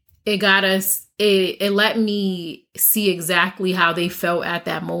because it got us, it let me see exactly how they felt at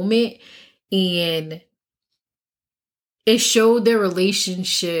that moment. And it showed their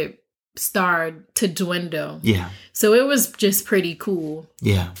relationship start to dwindle. Yeah. So it was just pretty cool.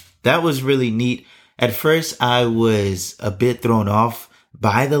 Yeah. That was really neat. At first, I was a bit thrown off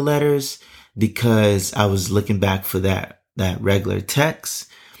by the letters because I was looking back for that regular text.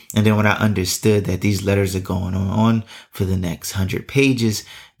 And then when I understood that these letters are going on for the next 100 pages,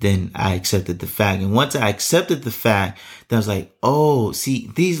 then I accepted the fact. And once I accepted the fact, then I was like, oh,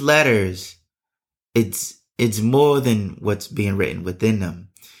 see, these letters, it's more than what's being written within them.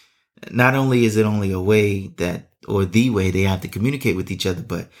 Not only is it only a way that, or the way they have to communicate with each other,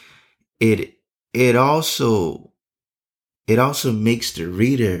 but it also makes the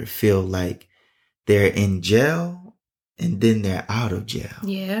reader feel like they're in jail and then they're out of jail.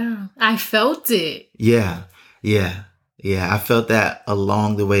 Yeah, I felt it. Yeah. I felt that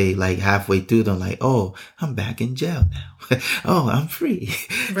along the way, like halfway through them, like, oh, I'm back in jail now. Oh, I'm free.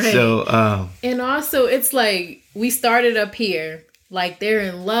 Right. So, and also it's like we started up here, like they're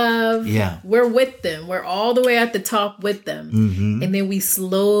in love. Yeah. We're with them. We're all the way at the top with them. Mm-hmm. And then we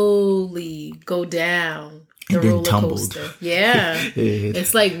slowly go down the roller coaster. Yeah.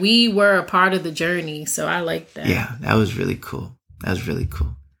 It's like we were a part of the journey. So I like that. Yeah, that was really cool.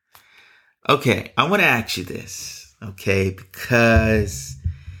 Okay, I want to ask you this, okay? Because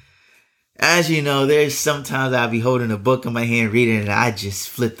as you know, there's sometimes I'll be holding a book in my hand, reading it, and I just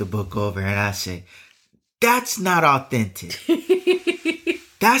flip the book over and I say, that's not authentic.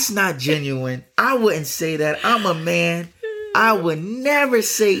 That's not genuine. I wouldn't say that. I'm a man. I would never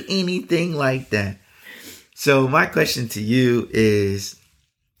say anything like that. So my question to you is,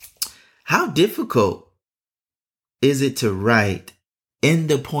 how difficult is it to write in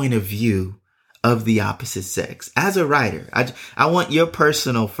the point of view of the opposite sex? As a writer, I want your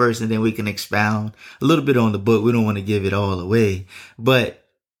personal first, and then we can expound a little bit on the book. We don't want to give it all away. But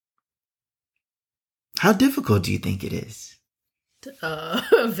how difficult do you think it is?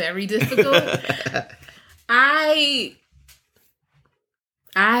 Very difficult. I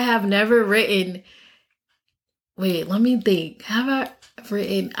have never written. Wait, let me think. Have I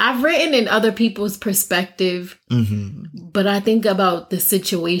written? I've written in other people's perspective, but I think about the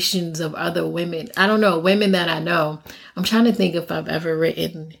situations of other women. I don't know, women that I know. I'm trying to think if I've ever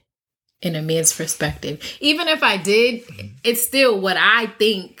written in a man's perspective. Even if I did, it's still what I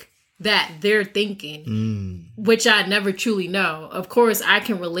think that they're thinking, which I never truly know. Of course, I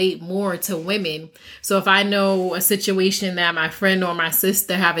can relate more to women. So if I know a situation that my friend or my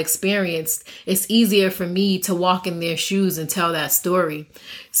sister have experienced, it's easier for me to walk in their shoes and tell that story.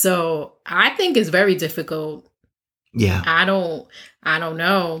 So I think it's very difficult. Yeah. I don't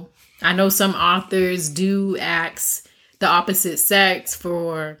know. I know some authors do ask the opposite sex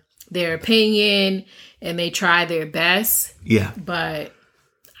for their opinion and they try their best. Yeah. But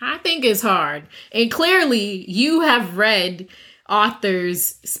I think it's hard. And clearly you have read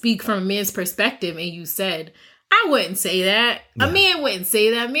authors speak from a man's perspective and you said, I wouldn't say that. Yeah. A man wouldn't say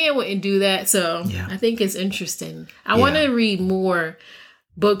that. A man wouldn't do that. So I think it's interesting. I want to read more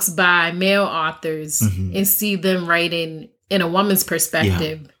books by male authors and see them writing in a woman's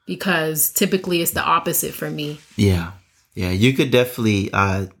perspective because typically it's the opposite for me. Yeah. Yeah. You could definitely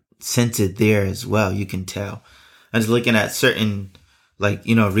sense it there as well. You can tell. I was looking at certain,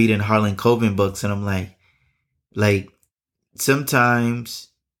 reading Harlan Coben books, and I'm like sometimes,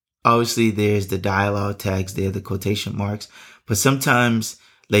 obviously there's the dialogue tags there, the quotation marks, but sometimes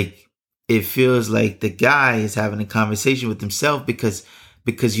it feels like the guy is having a conversation with himself because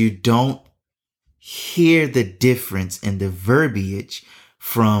you don't hear the difference in the verbiage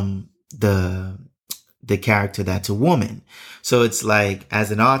from the character that's a woman. So it's like, as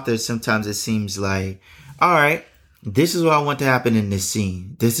an author, sometimes it seems like, all right, this is what I want to happen in this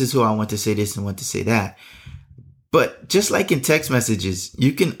scene. This is who I want to say this and want to say that. But just like in text messages,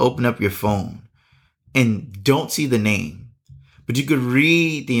 you can open up your phone and don't see the name, but you could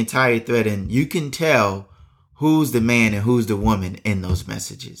read the entire thread and you can tell who's the man and who's the woman in those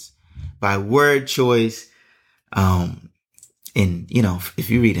messages by word choice. And if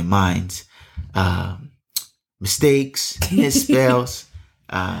you read in minds, mistakes, misspells,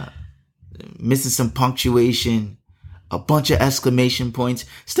 missing some punctuation, a bunch of exclamation points,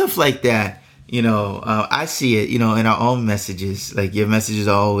 stuff like that. I see it, in our own messages. Like, your messages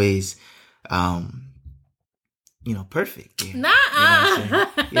are always, perfect. Yeah. Nuh-uh.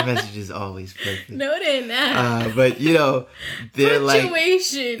 Your message is always perfect. No, they're not. But they're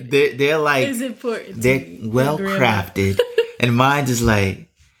punctuation. They're like, is important. They're well crafted, and mine is like,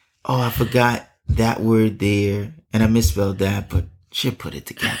 oh, I forgot that word there, and I misspelled that, but she'll put it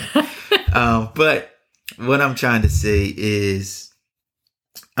together. But what I'm trying to say is,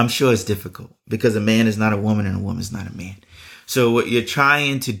 I'm sure it's difficult because a man is not a woman and a woman is not a man. So what you're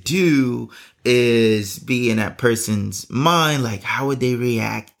trying to do is be in that person's mind, like, how would they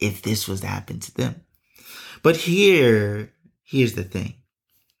react if this was to happen to them? But here's the thing.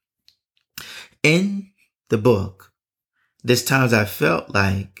 In the book, there's times I felt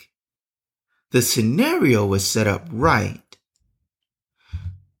like the scenario was set up right.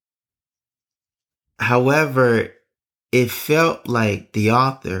 However, it felt like the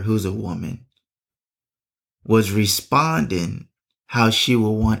author, who's a woman, was responding how she would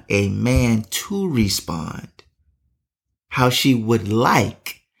want a man to respond, how she would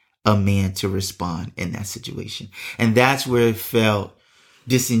like a man to respond in that situation. And that's where it felt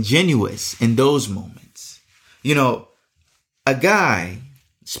disingenuous in those moments. A guy,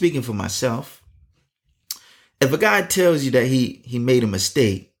 speaking for myself, if a guy tells you that he made a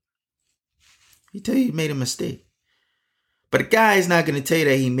mistake, he tell you he made a mistake. But a guy is not going to tell you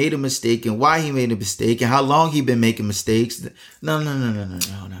that he made a mistake and why he made a mistake and how long he been making mistakes. No.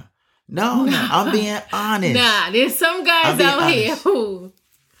 I'm being honest. Nah, there's some guys out here who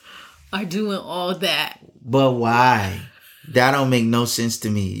are doing all that. But why? That don't make no sense to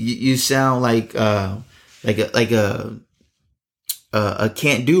me. You sound like a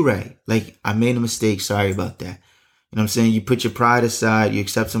can't do right. Like, I made a mistake. Sorry about that. You know what I'm saying? You put your pride aside, you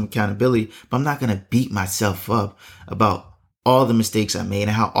accept some accountability, but I'm not going to beat myself up about all the mistakes I made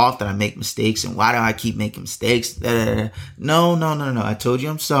and how often I make mistakes and why do I keep making mistakes? No. I told you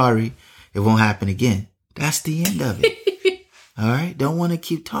I'm sorry. It won't happen again. That's the end of it. All right? Don't want to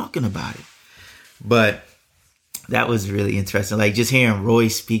keep talking about it. But that was really interesting. Like just hearing Roy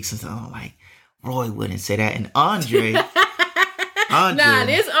speak something, I'm like, Roy wouldn't say that. And Andre. Nah,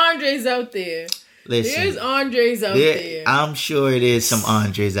 there's Andres out there. Listen, there's Andres out there. I'm sure there's some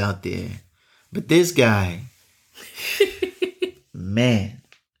Andres out there. But this guy, man,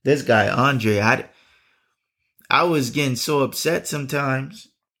 this guy, Andre, I was getting so upset sometimes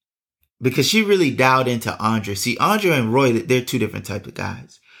because she really dialed into Andre. See, Andre and Roy, they're two different types of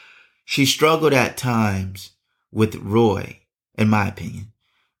guys. She struggled at times with Roy, in my opinion.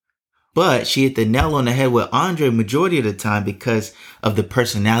 But she hit the nail on the head with Andre majority of the time because of the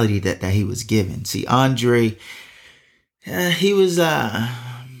personality that he was given. See, Andre, he was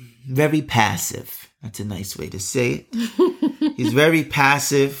very passive. That's a nice way to say it. He's very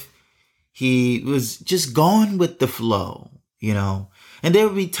passive. He was just going with the flow, you know. And there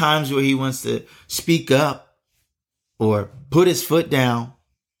would be times where he wants to speak up or put his foot down.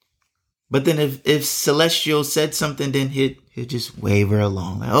 But then if Celestial said something, then he'd just waver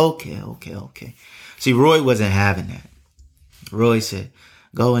along. Like, okay. See, Roy wasn't having that. Roy said,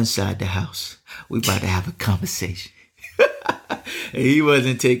 go inside the house. We about to have a conversation. And he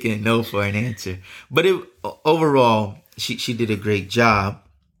wasn't taking no for an answer. But overall, she did a great job.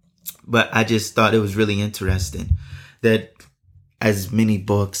 But I just thought it was really interesting that as many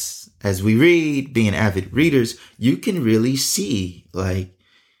books as we read, being avid readers, you can really see like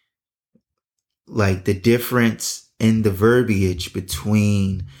the difference in the verbiage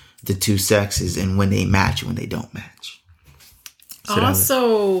between the two sexes and when they match and when they don't match. So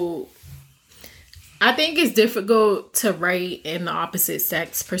also, I think it's difficult to write in the opposite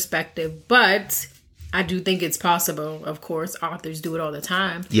sex perspective, but I do think it's possible. Of course, authors do it all the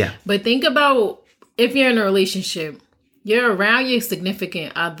time. Yeah. But think about if you're in a relationship, you're around your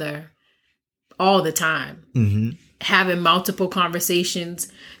significant other all the time, having multiple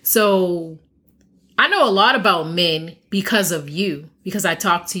conversations. So I know a lot about men because of you, because I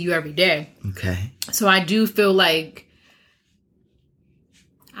talk to you every day. Okay. So I do feel like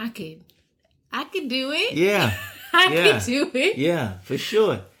I could do it. Yeah. I could do it. Yeah, for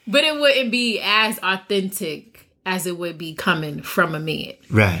sure. But it wouldn't be as authentic as it would be coming from a man.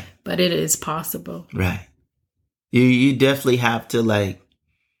 Right. But it is possible. Right. You definitely have to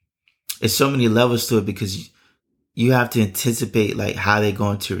there's so many levels to it because you have to anticipate like how they're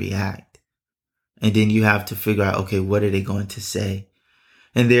going to react. And then you have to figure out, okay, what are they going to say?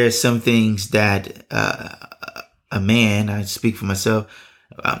 And there are some things that a man, I speak for myself,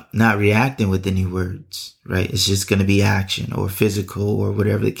 not reacting with any words, right? It's just going to be action or physical or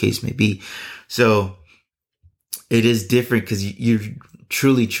whatever the case may be. So it is different because you're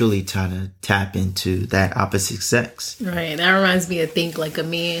truly trying to tap into that opposite sex. Right. That reminds me of Think Like a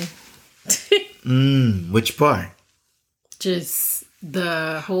Man. Which part? Just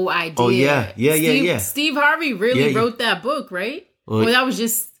the whole idea. Oh, yeah. Steve Harvey really wrote that book, right? Well, that was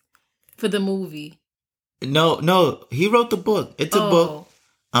just for the movie. No, he wrote the book. It's a book.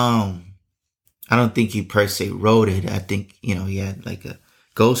 I don't think he per se wrote it. I think, he had like a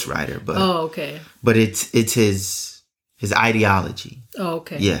ghostwriter, but okay. But it's his ideology. Oh,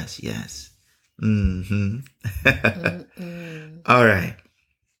 okay. Yes. All right.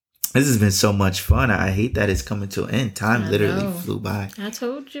 This has been so much fun. I hate that it's coming to an end. Time literally flew by. I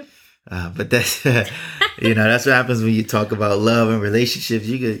told you. But that's that's what happens when you talk about love and relationships.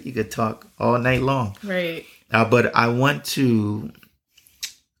 You could talk all night long. Right. But I want to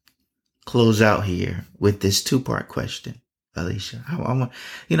close out here with this 2-part question, Alicia.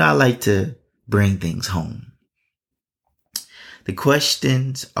 I like to bring things home. The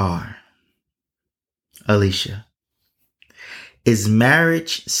questions are, Alicia, is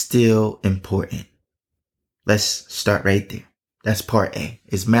marriage still important? Let's start right there. That's part A.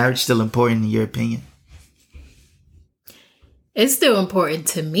 Is marriage still important in your opinion? It's still important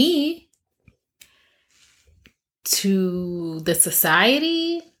to me. To the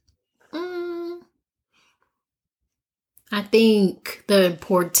society, I think the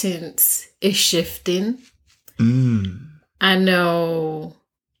importance is shifting. I know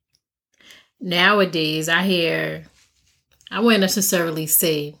nowadays I wouldn't necessarily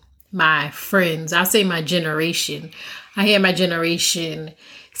say my friends, I'll say my generation. I hear my generation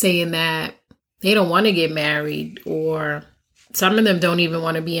saying that they don't want to get married, or some of them don't even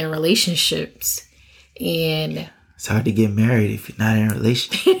want to be in relationships. And it's hard to get married if you're not in a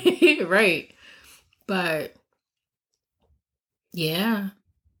relationship. Right. But Yeah.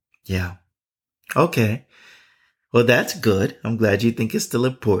 Yeah. Okay. Well, that's good. I'm glad you think it's still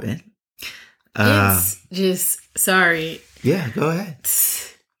important. It's just, sorry. Yeah, go ahead.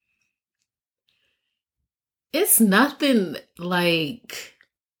 It's nothing like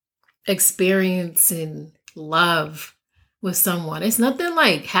experiencing love with someone. It's nothing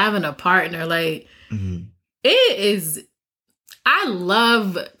like having a partner. Like, it is. I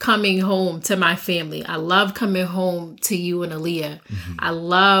love coming home to my family. I love coming home to you and Aaliyah. I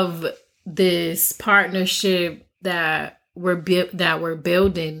love this partnership that we're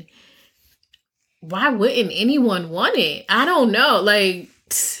building. Why wouldn't anyone want it? I don't know. Like,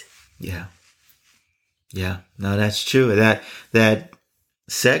 Yeah. Yeah. No, that's true. That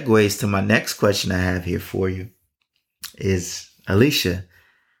segues to my next question I have here for you is, Alicia,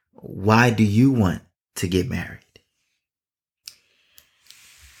 why do you want to get married?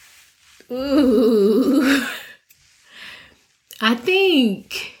 ooh. I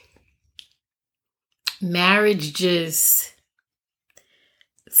think marriage just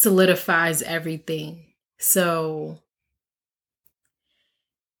solidifies everything. So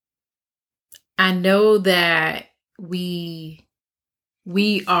I know that we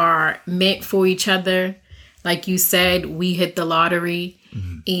are meant for each other. Like you said, we hit the lottery.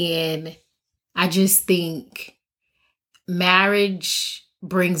 And I just think marriage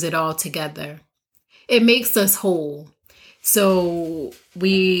brings it all together. It makes us whole. So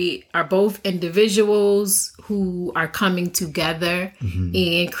we are both individuals who are coming together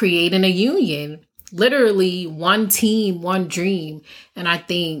and creating a union. Literally one team, one dream. And I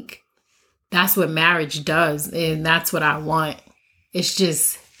think that's what marriage does. And that's what I want. It's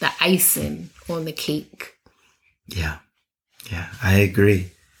just the icing on the cake. Yeah. Yeah, I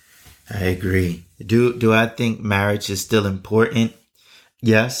agree. Do I think marriage is still important?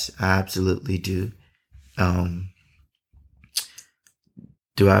 Yes, I absolutely do.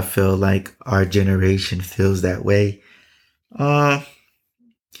 Do I feel like our generation feels that way? I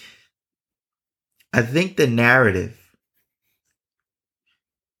think the narrative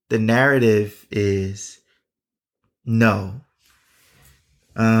is no.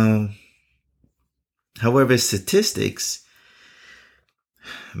 However, statistics,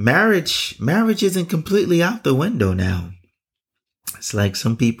 marriage isn't completely out the window now. It's like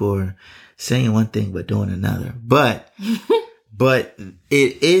some people are saying one thing but doing another. But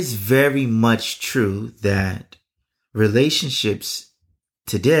it is very much true that relationships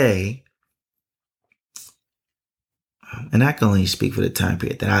today, and I can only speak for the time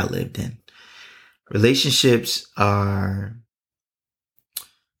period that I lived in, relationships are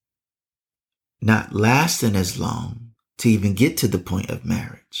not lasting as long to even get to the point of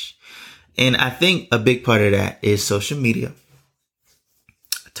marriage. And I think a big part of that is social media.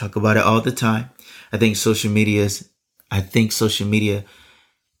 I talk about it all the time. I think social media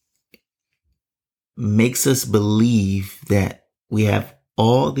makes us believe that we have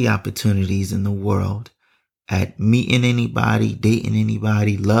all the opportunities in the world at meeting anybody, dating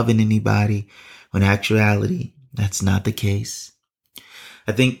anybody, loving anybody, when in actuality, that's not the case.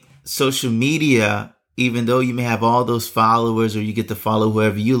 I think social media, even though you may have all those followers or you get to follow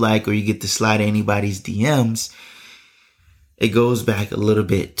whoever you like or you get to slide anybody's DMs, it goes back a little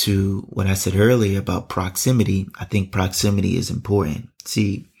bit to what I said earlier about proximity. I think proximity is important.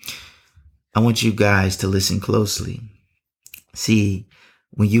 See, I want you guys to listen closely. See,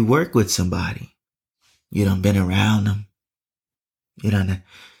 when you work with somebody, you done been around them. You done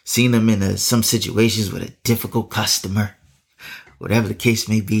seen them in some situations with a difficult customer, whatever the case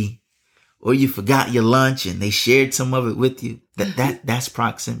may be. Or you forgot your lunch and they shared some of it with you. That's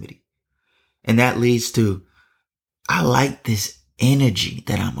proximity. And that leads to, I like this energy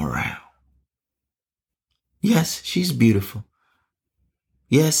that I'm around. Yes, she's beautiful.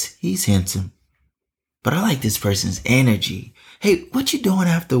 Yes, he's handsome. But I like this person's energy. Hey, what you doing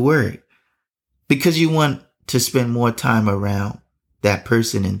after work? Because you want to spend more time around that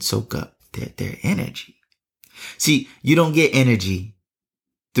person and soak up their energy. See, you don't get energy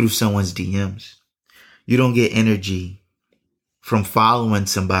through someone's DMs. You don't get energy from following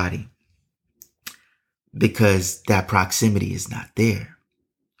somebody because that proximity is not there.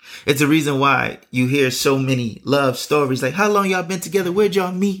 It's the reason why you hear so many love stories like, how long y'all been together? Where'd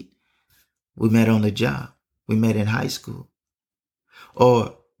y'all meet? We met on the job. We met in high school.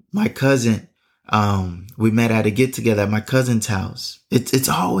 Or my cousin, we met at a get together at my cousin's house. It's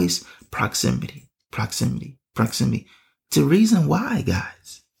always proximity. It's a reason why,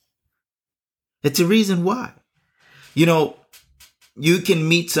 guys. It's a reason why. You know, you can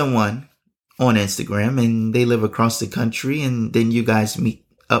meet someone on Instagram and they live across the country and then you guys meet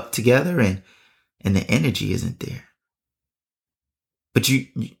up together and the energy isn't there. But you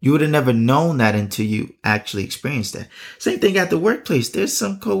would have never known that until you actually experienced that. Same thing at the workplace. There's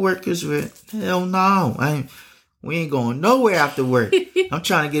some coworkers where, hell no, we ain't going nowhere after work. I'm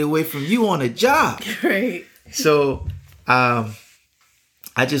trying to get away from you on a job. Right. So, I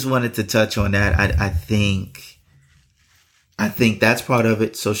just wanted to touch on that. I think that's part of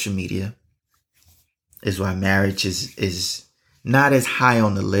it. Social media is why marriage is not as high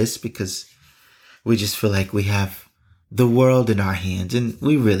on the list, because we just feel like we have the world in our hands, and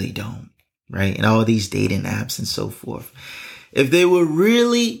we really don't, right? And all these dating apps and so forth. If they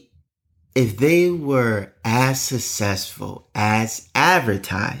were as successful as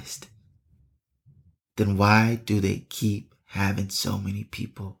advertised, then why do they keep having so many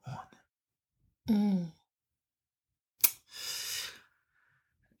people on them?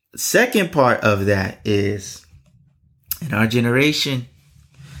 The second part of that is, in our generation,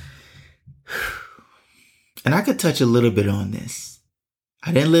 and I could touch a little bit on this.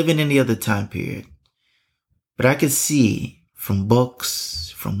 I didn't live in any other time period, but I could see from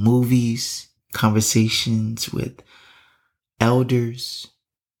books, from movies, conversations with elders.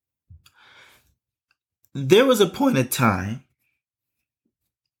 There was a point of time,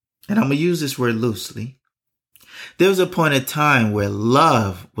 and I'm going to use this word loosely. There was a point of time where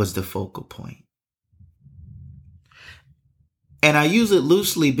love was the focal point. And I use it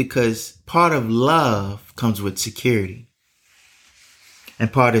loosely because part of love comes with security.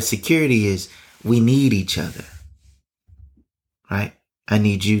 And part of security is we need each other, right? I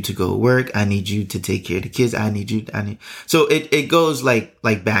need you to go to work. I need you to take care of the kids. So it goes like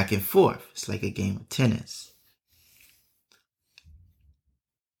back and forth. It's like a game of tennis.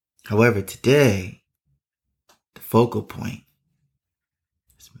 However, today, the focal point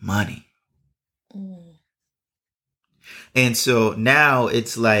is money. And so now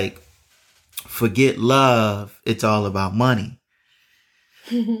it's like, forget love. It's all about money.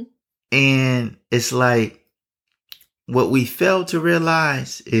 And it's like, what we fail to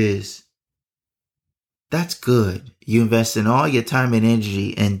realize is that's good. You invest in all your time and energy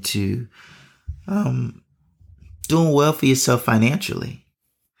into doing well for yourself financially.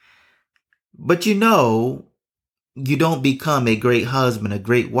 But you don't become a great husband, a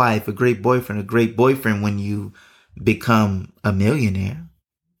great wife, a great boyfriend when you become a millionaire.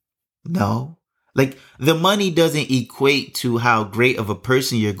 No. Like, the money doesn't equate to how great of a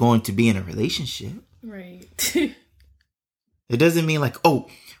person you're going to be in a relationship. Right. It doesn't mean like, oh,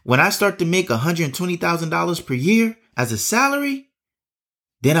 when I start to make $120,000 per year as a salary,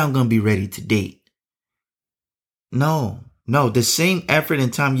 then I'm going to be ready to date. No, the same effort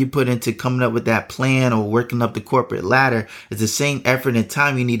and time you put into coming up with that plan or working up the corporate ladder is the same effort and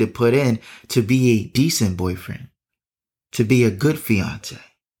time you need to put in to be a decent boyfriend, to be a good fiance,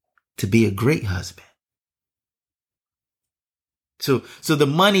 to be a great husband. So the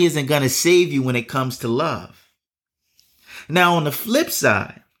money isn't going to save you when it comes to love. Now, on the flip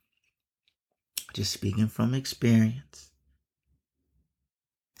side, just speaking from experience,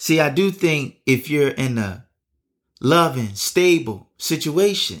 see, I do think if you're in a loving, stable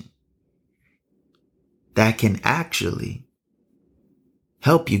situation, that can actually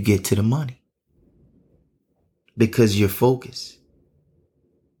help you get to the money because you're focused,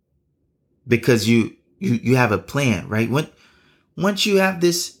 because you have a plan, right? Once you have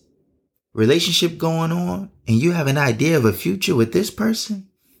this relationship going on and you have an idea of a future with this person,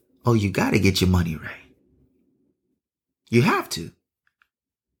 oh, you got to get your money right. You have to.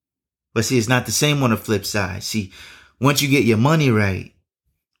 But see, it's not the same on the flip side. See, once you get your money right,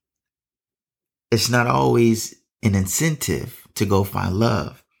 it's not always an incentive to go find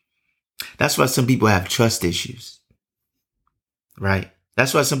love. That's why some people have trust issues, right?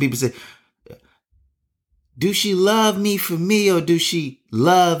 That's why some people say, do she love me for me, or do she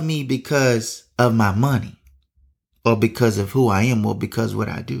love me because of my money, or because of who I am, or because of what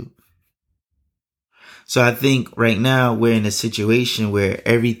I do? So I think right now we're in a situation where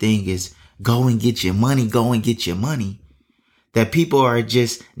everything is go and get your money, that people are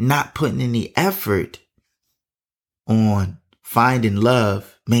just not putting any effort on finding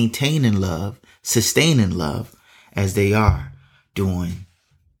love, maintaining love, sustaining love as they are doing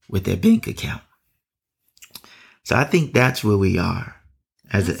with their bank account. So I think that's where we are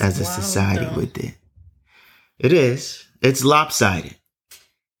as a society with it. It is. It's lopsided.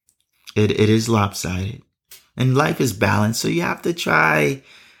 It is lopsided. And life is balanced. So you have to try,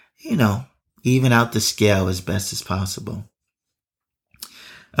 even out the scale as best as possible.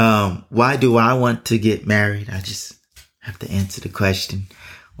 Why do I want to get married? I just have to answer the question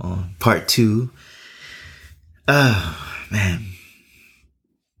on part 2. Oh, man.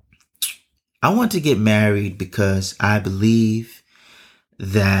 I want to get married because I believe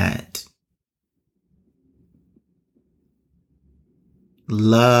that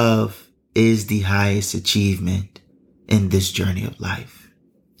love is the highest achievement in this journey of life.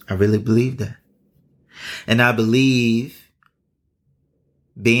 I really believe that. And I believe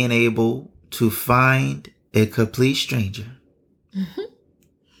being able to find a complete stranger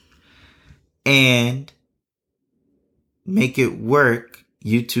and make it work,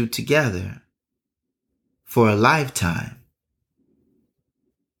 you two together, for a lifetime,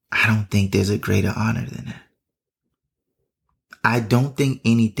 I don't think there's a greater honor than that. I don't think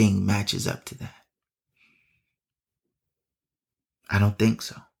anything matches up to that. I don't think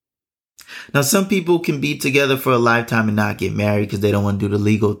so. Now, some people can be together for a lifetime and not get married because they don't want to do the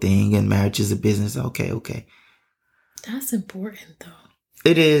legal thing, and marriage is a business. Okay. That's important, though.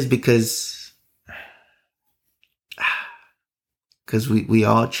 It is because we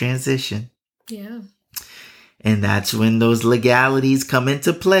all transition. Yeah. And that's when those legalities come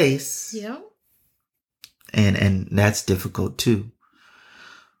into place. Yeah. And that's difficult too.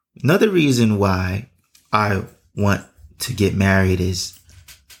 Another reason why I want to get married is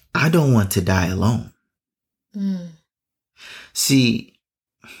I don't want to die alone. See,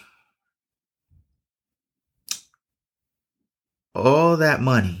 all that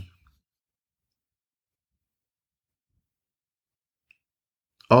money,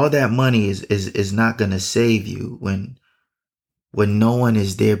 is not going to save you when no one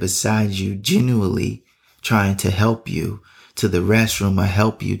is there beside you genuinely trying to help you to the restroom or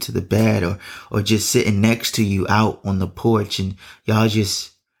help you to the bed or just sitting next to you out on the porch and y'all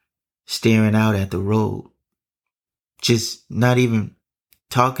just staring out at the road. Just not even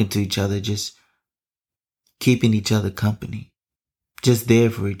talking to each other, just keeping each other company. Just there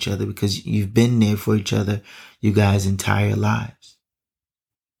for each other because you've been there for each other you guys' entire lives.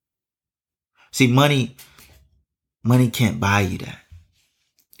 See, money can't buy you that.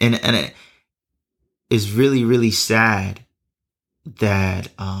 And it's really, really sad that,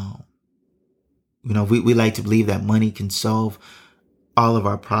 we like to believe that money can solve all of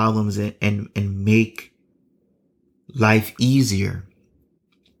our problems and make life easier.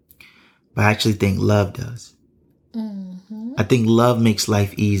 But I actually think love does. I think love makes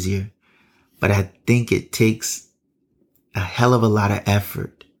life easier, but I think it takes a hell of a lot of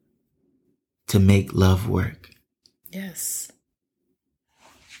effort to make love work. Yes.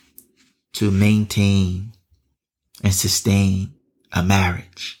 To maintain and sustain a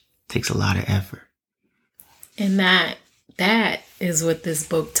marriage takes a lot of effort. And that is what this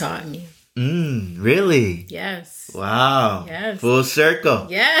book taught me. Really? Yes. Wow. Yes. Full circle.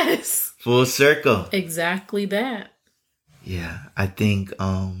 Yes. Full circle. Exactly that. Yeah, I think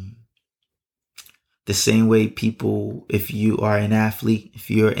the same way people, if you are an athlete,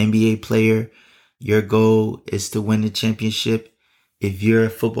 if you're an NBA player, your goal is to win the championship. If you're a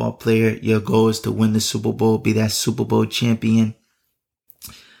football player, your goal is to win the Super Bowl, be that Super Bowl champion.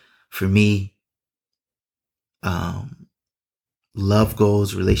 For me, love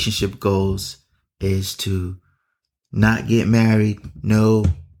goals, relationship goals is to not get married. No,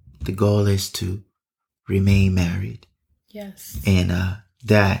 the goal is to remain married. Yes. And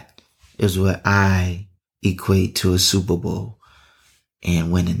that is what I equate to a Super Bowl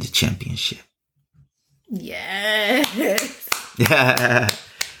and winning the championship. Yes. Yeah.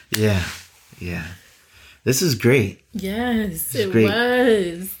 This is great. Yes, it great.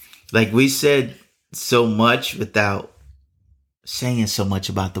 was. Like we said so much without saying so much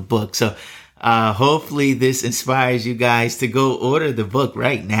about the book. So hopefully this inspires you guys to go order the book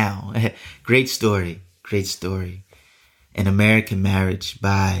right now. Great story. An American Marriage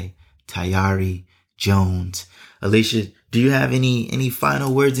by Tayari Jones. Alicia, do you have any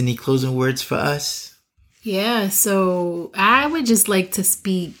final words, any closing words for us? Yeah, so I would just like to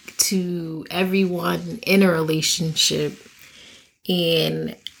speak to everyone in a relationship.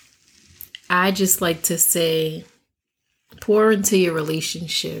 And I just like to say, pour into your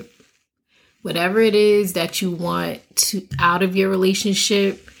relationship. Whatever it is that you want to out of your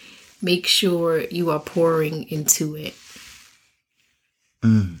relationship, make sure you are pouring into it.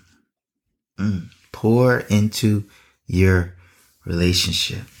 Pour into your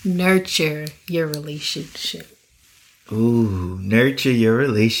relationship. Nurture your relationship. Ooh, nurture your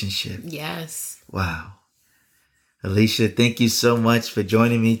relationship. Yes. Wow. Alicia, thank you so much for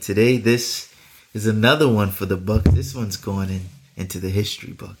joining me today. This is another one for the book. This one's going into the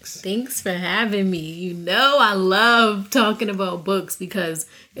history books. Thanks for having me. You know I love talking about books because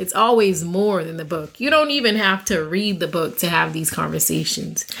it's always more than the book. You don't even have to read the book to have these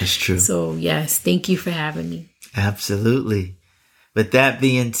conversations. That's true. So yes, thank you for having me. Absolutely. With that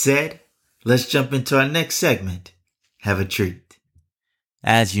being said, let's jump into our next segment. Have a treat.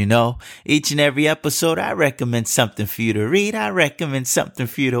 As you know, each and every episode, I recommend something for you to read. I recommend something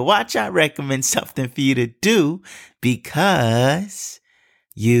for you to watch. I recommend something for you to do because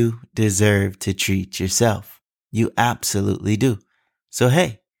you deserve to treat yourself. You absolutely do. So,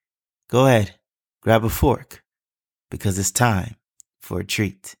 hey, go ahead, grab a fork because it's time for a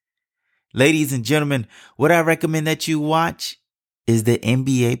treat. Ladies and gentlemen, what I recommend that you watch is the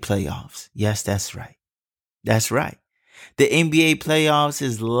NBA playoffs. Yes, that's right. That's right. The NBA playoffs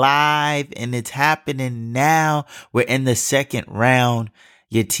is live and it's happening now. We're in the second round.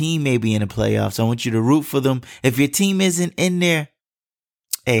 Your team may be in the playoffs. I want you to root for them. If your team isn't in there,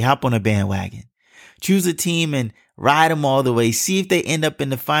 hey, hop on a bandwagon. Choose a team and ride them all the way. See if they end up in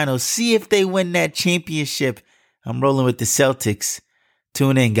the finals. See if they win that championship. I'm rolling with the Celtics.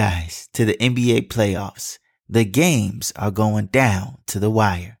 Tune in, guys, to the NBA playoffs. The games are going down to the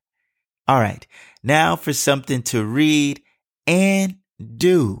wire. All right, now for something to read and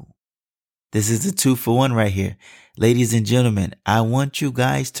do. This is a 2-for-1 right here. Ladies and gentlemen, I want you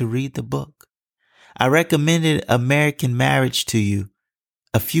guys to read the book. I recommended American Marriage to you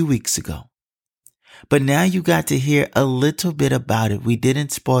a few weeks ago. But now you got to hear a little bit about it. We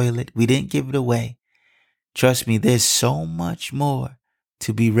didn't spoil it. We didn't give it away. Trust me, there's so much more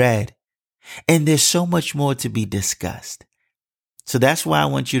to be read. And there's so much more to be discussed. So that's why I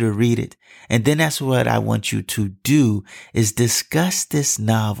want you to read it. And then that's what I want you to do is discuss this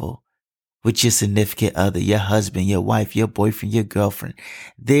novel with your significant other, your husband, your wife, your boyfriend, your girlfriend.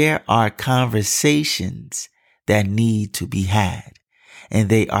 There are conversations that need to be had, and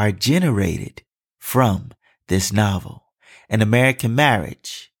they are generated from this novel, An American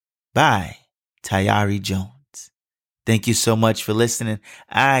Marriage by Tayari Jones. Thank you so much for listening.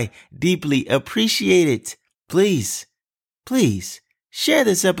 I deeply appreciate it. Please share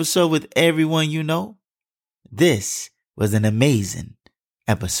this episode with everyone you know. This was an amazing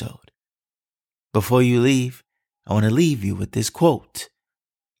episode. Before you leave, I want to leave you with this quote.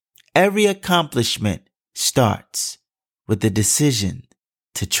 Every accomplishment starts with the decision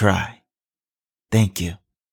to try. Thank you.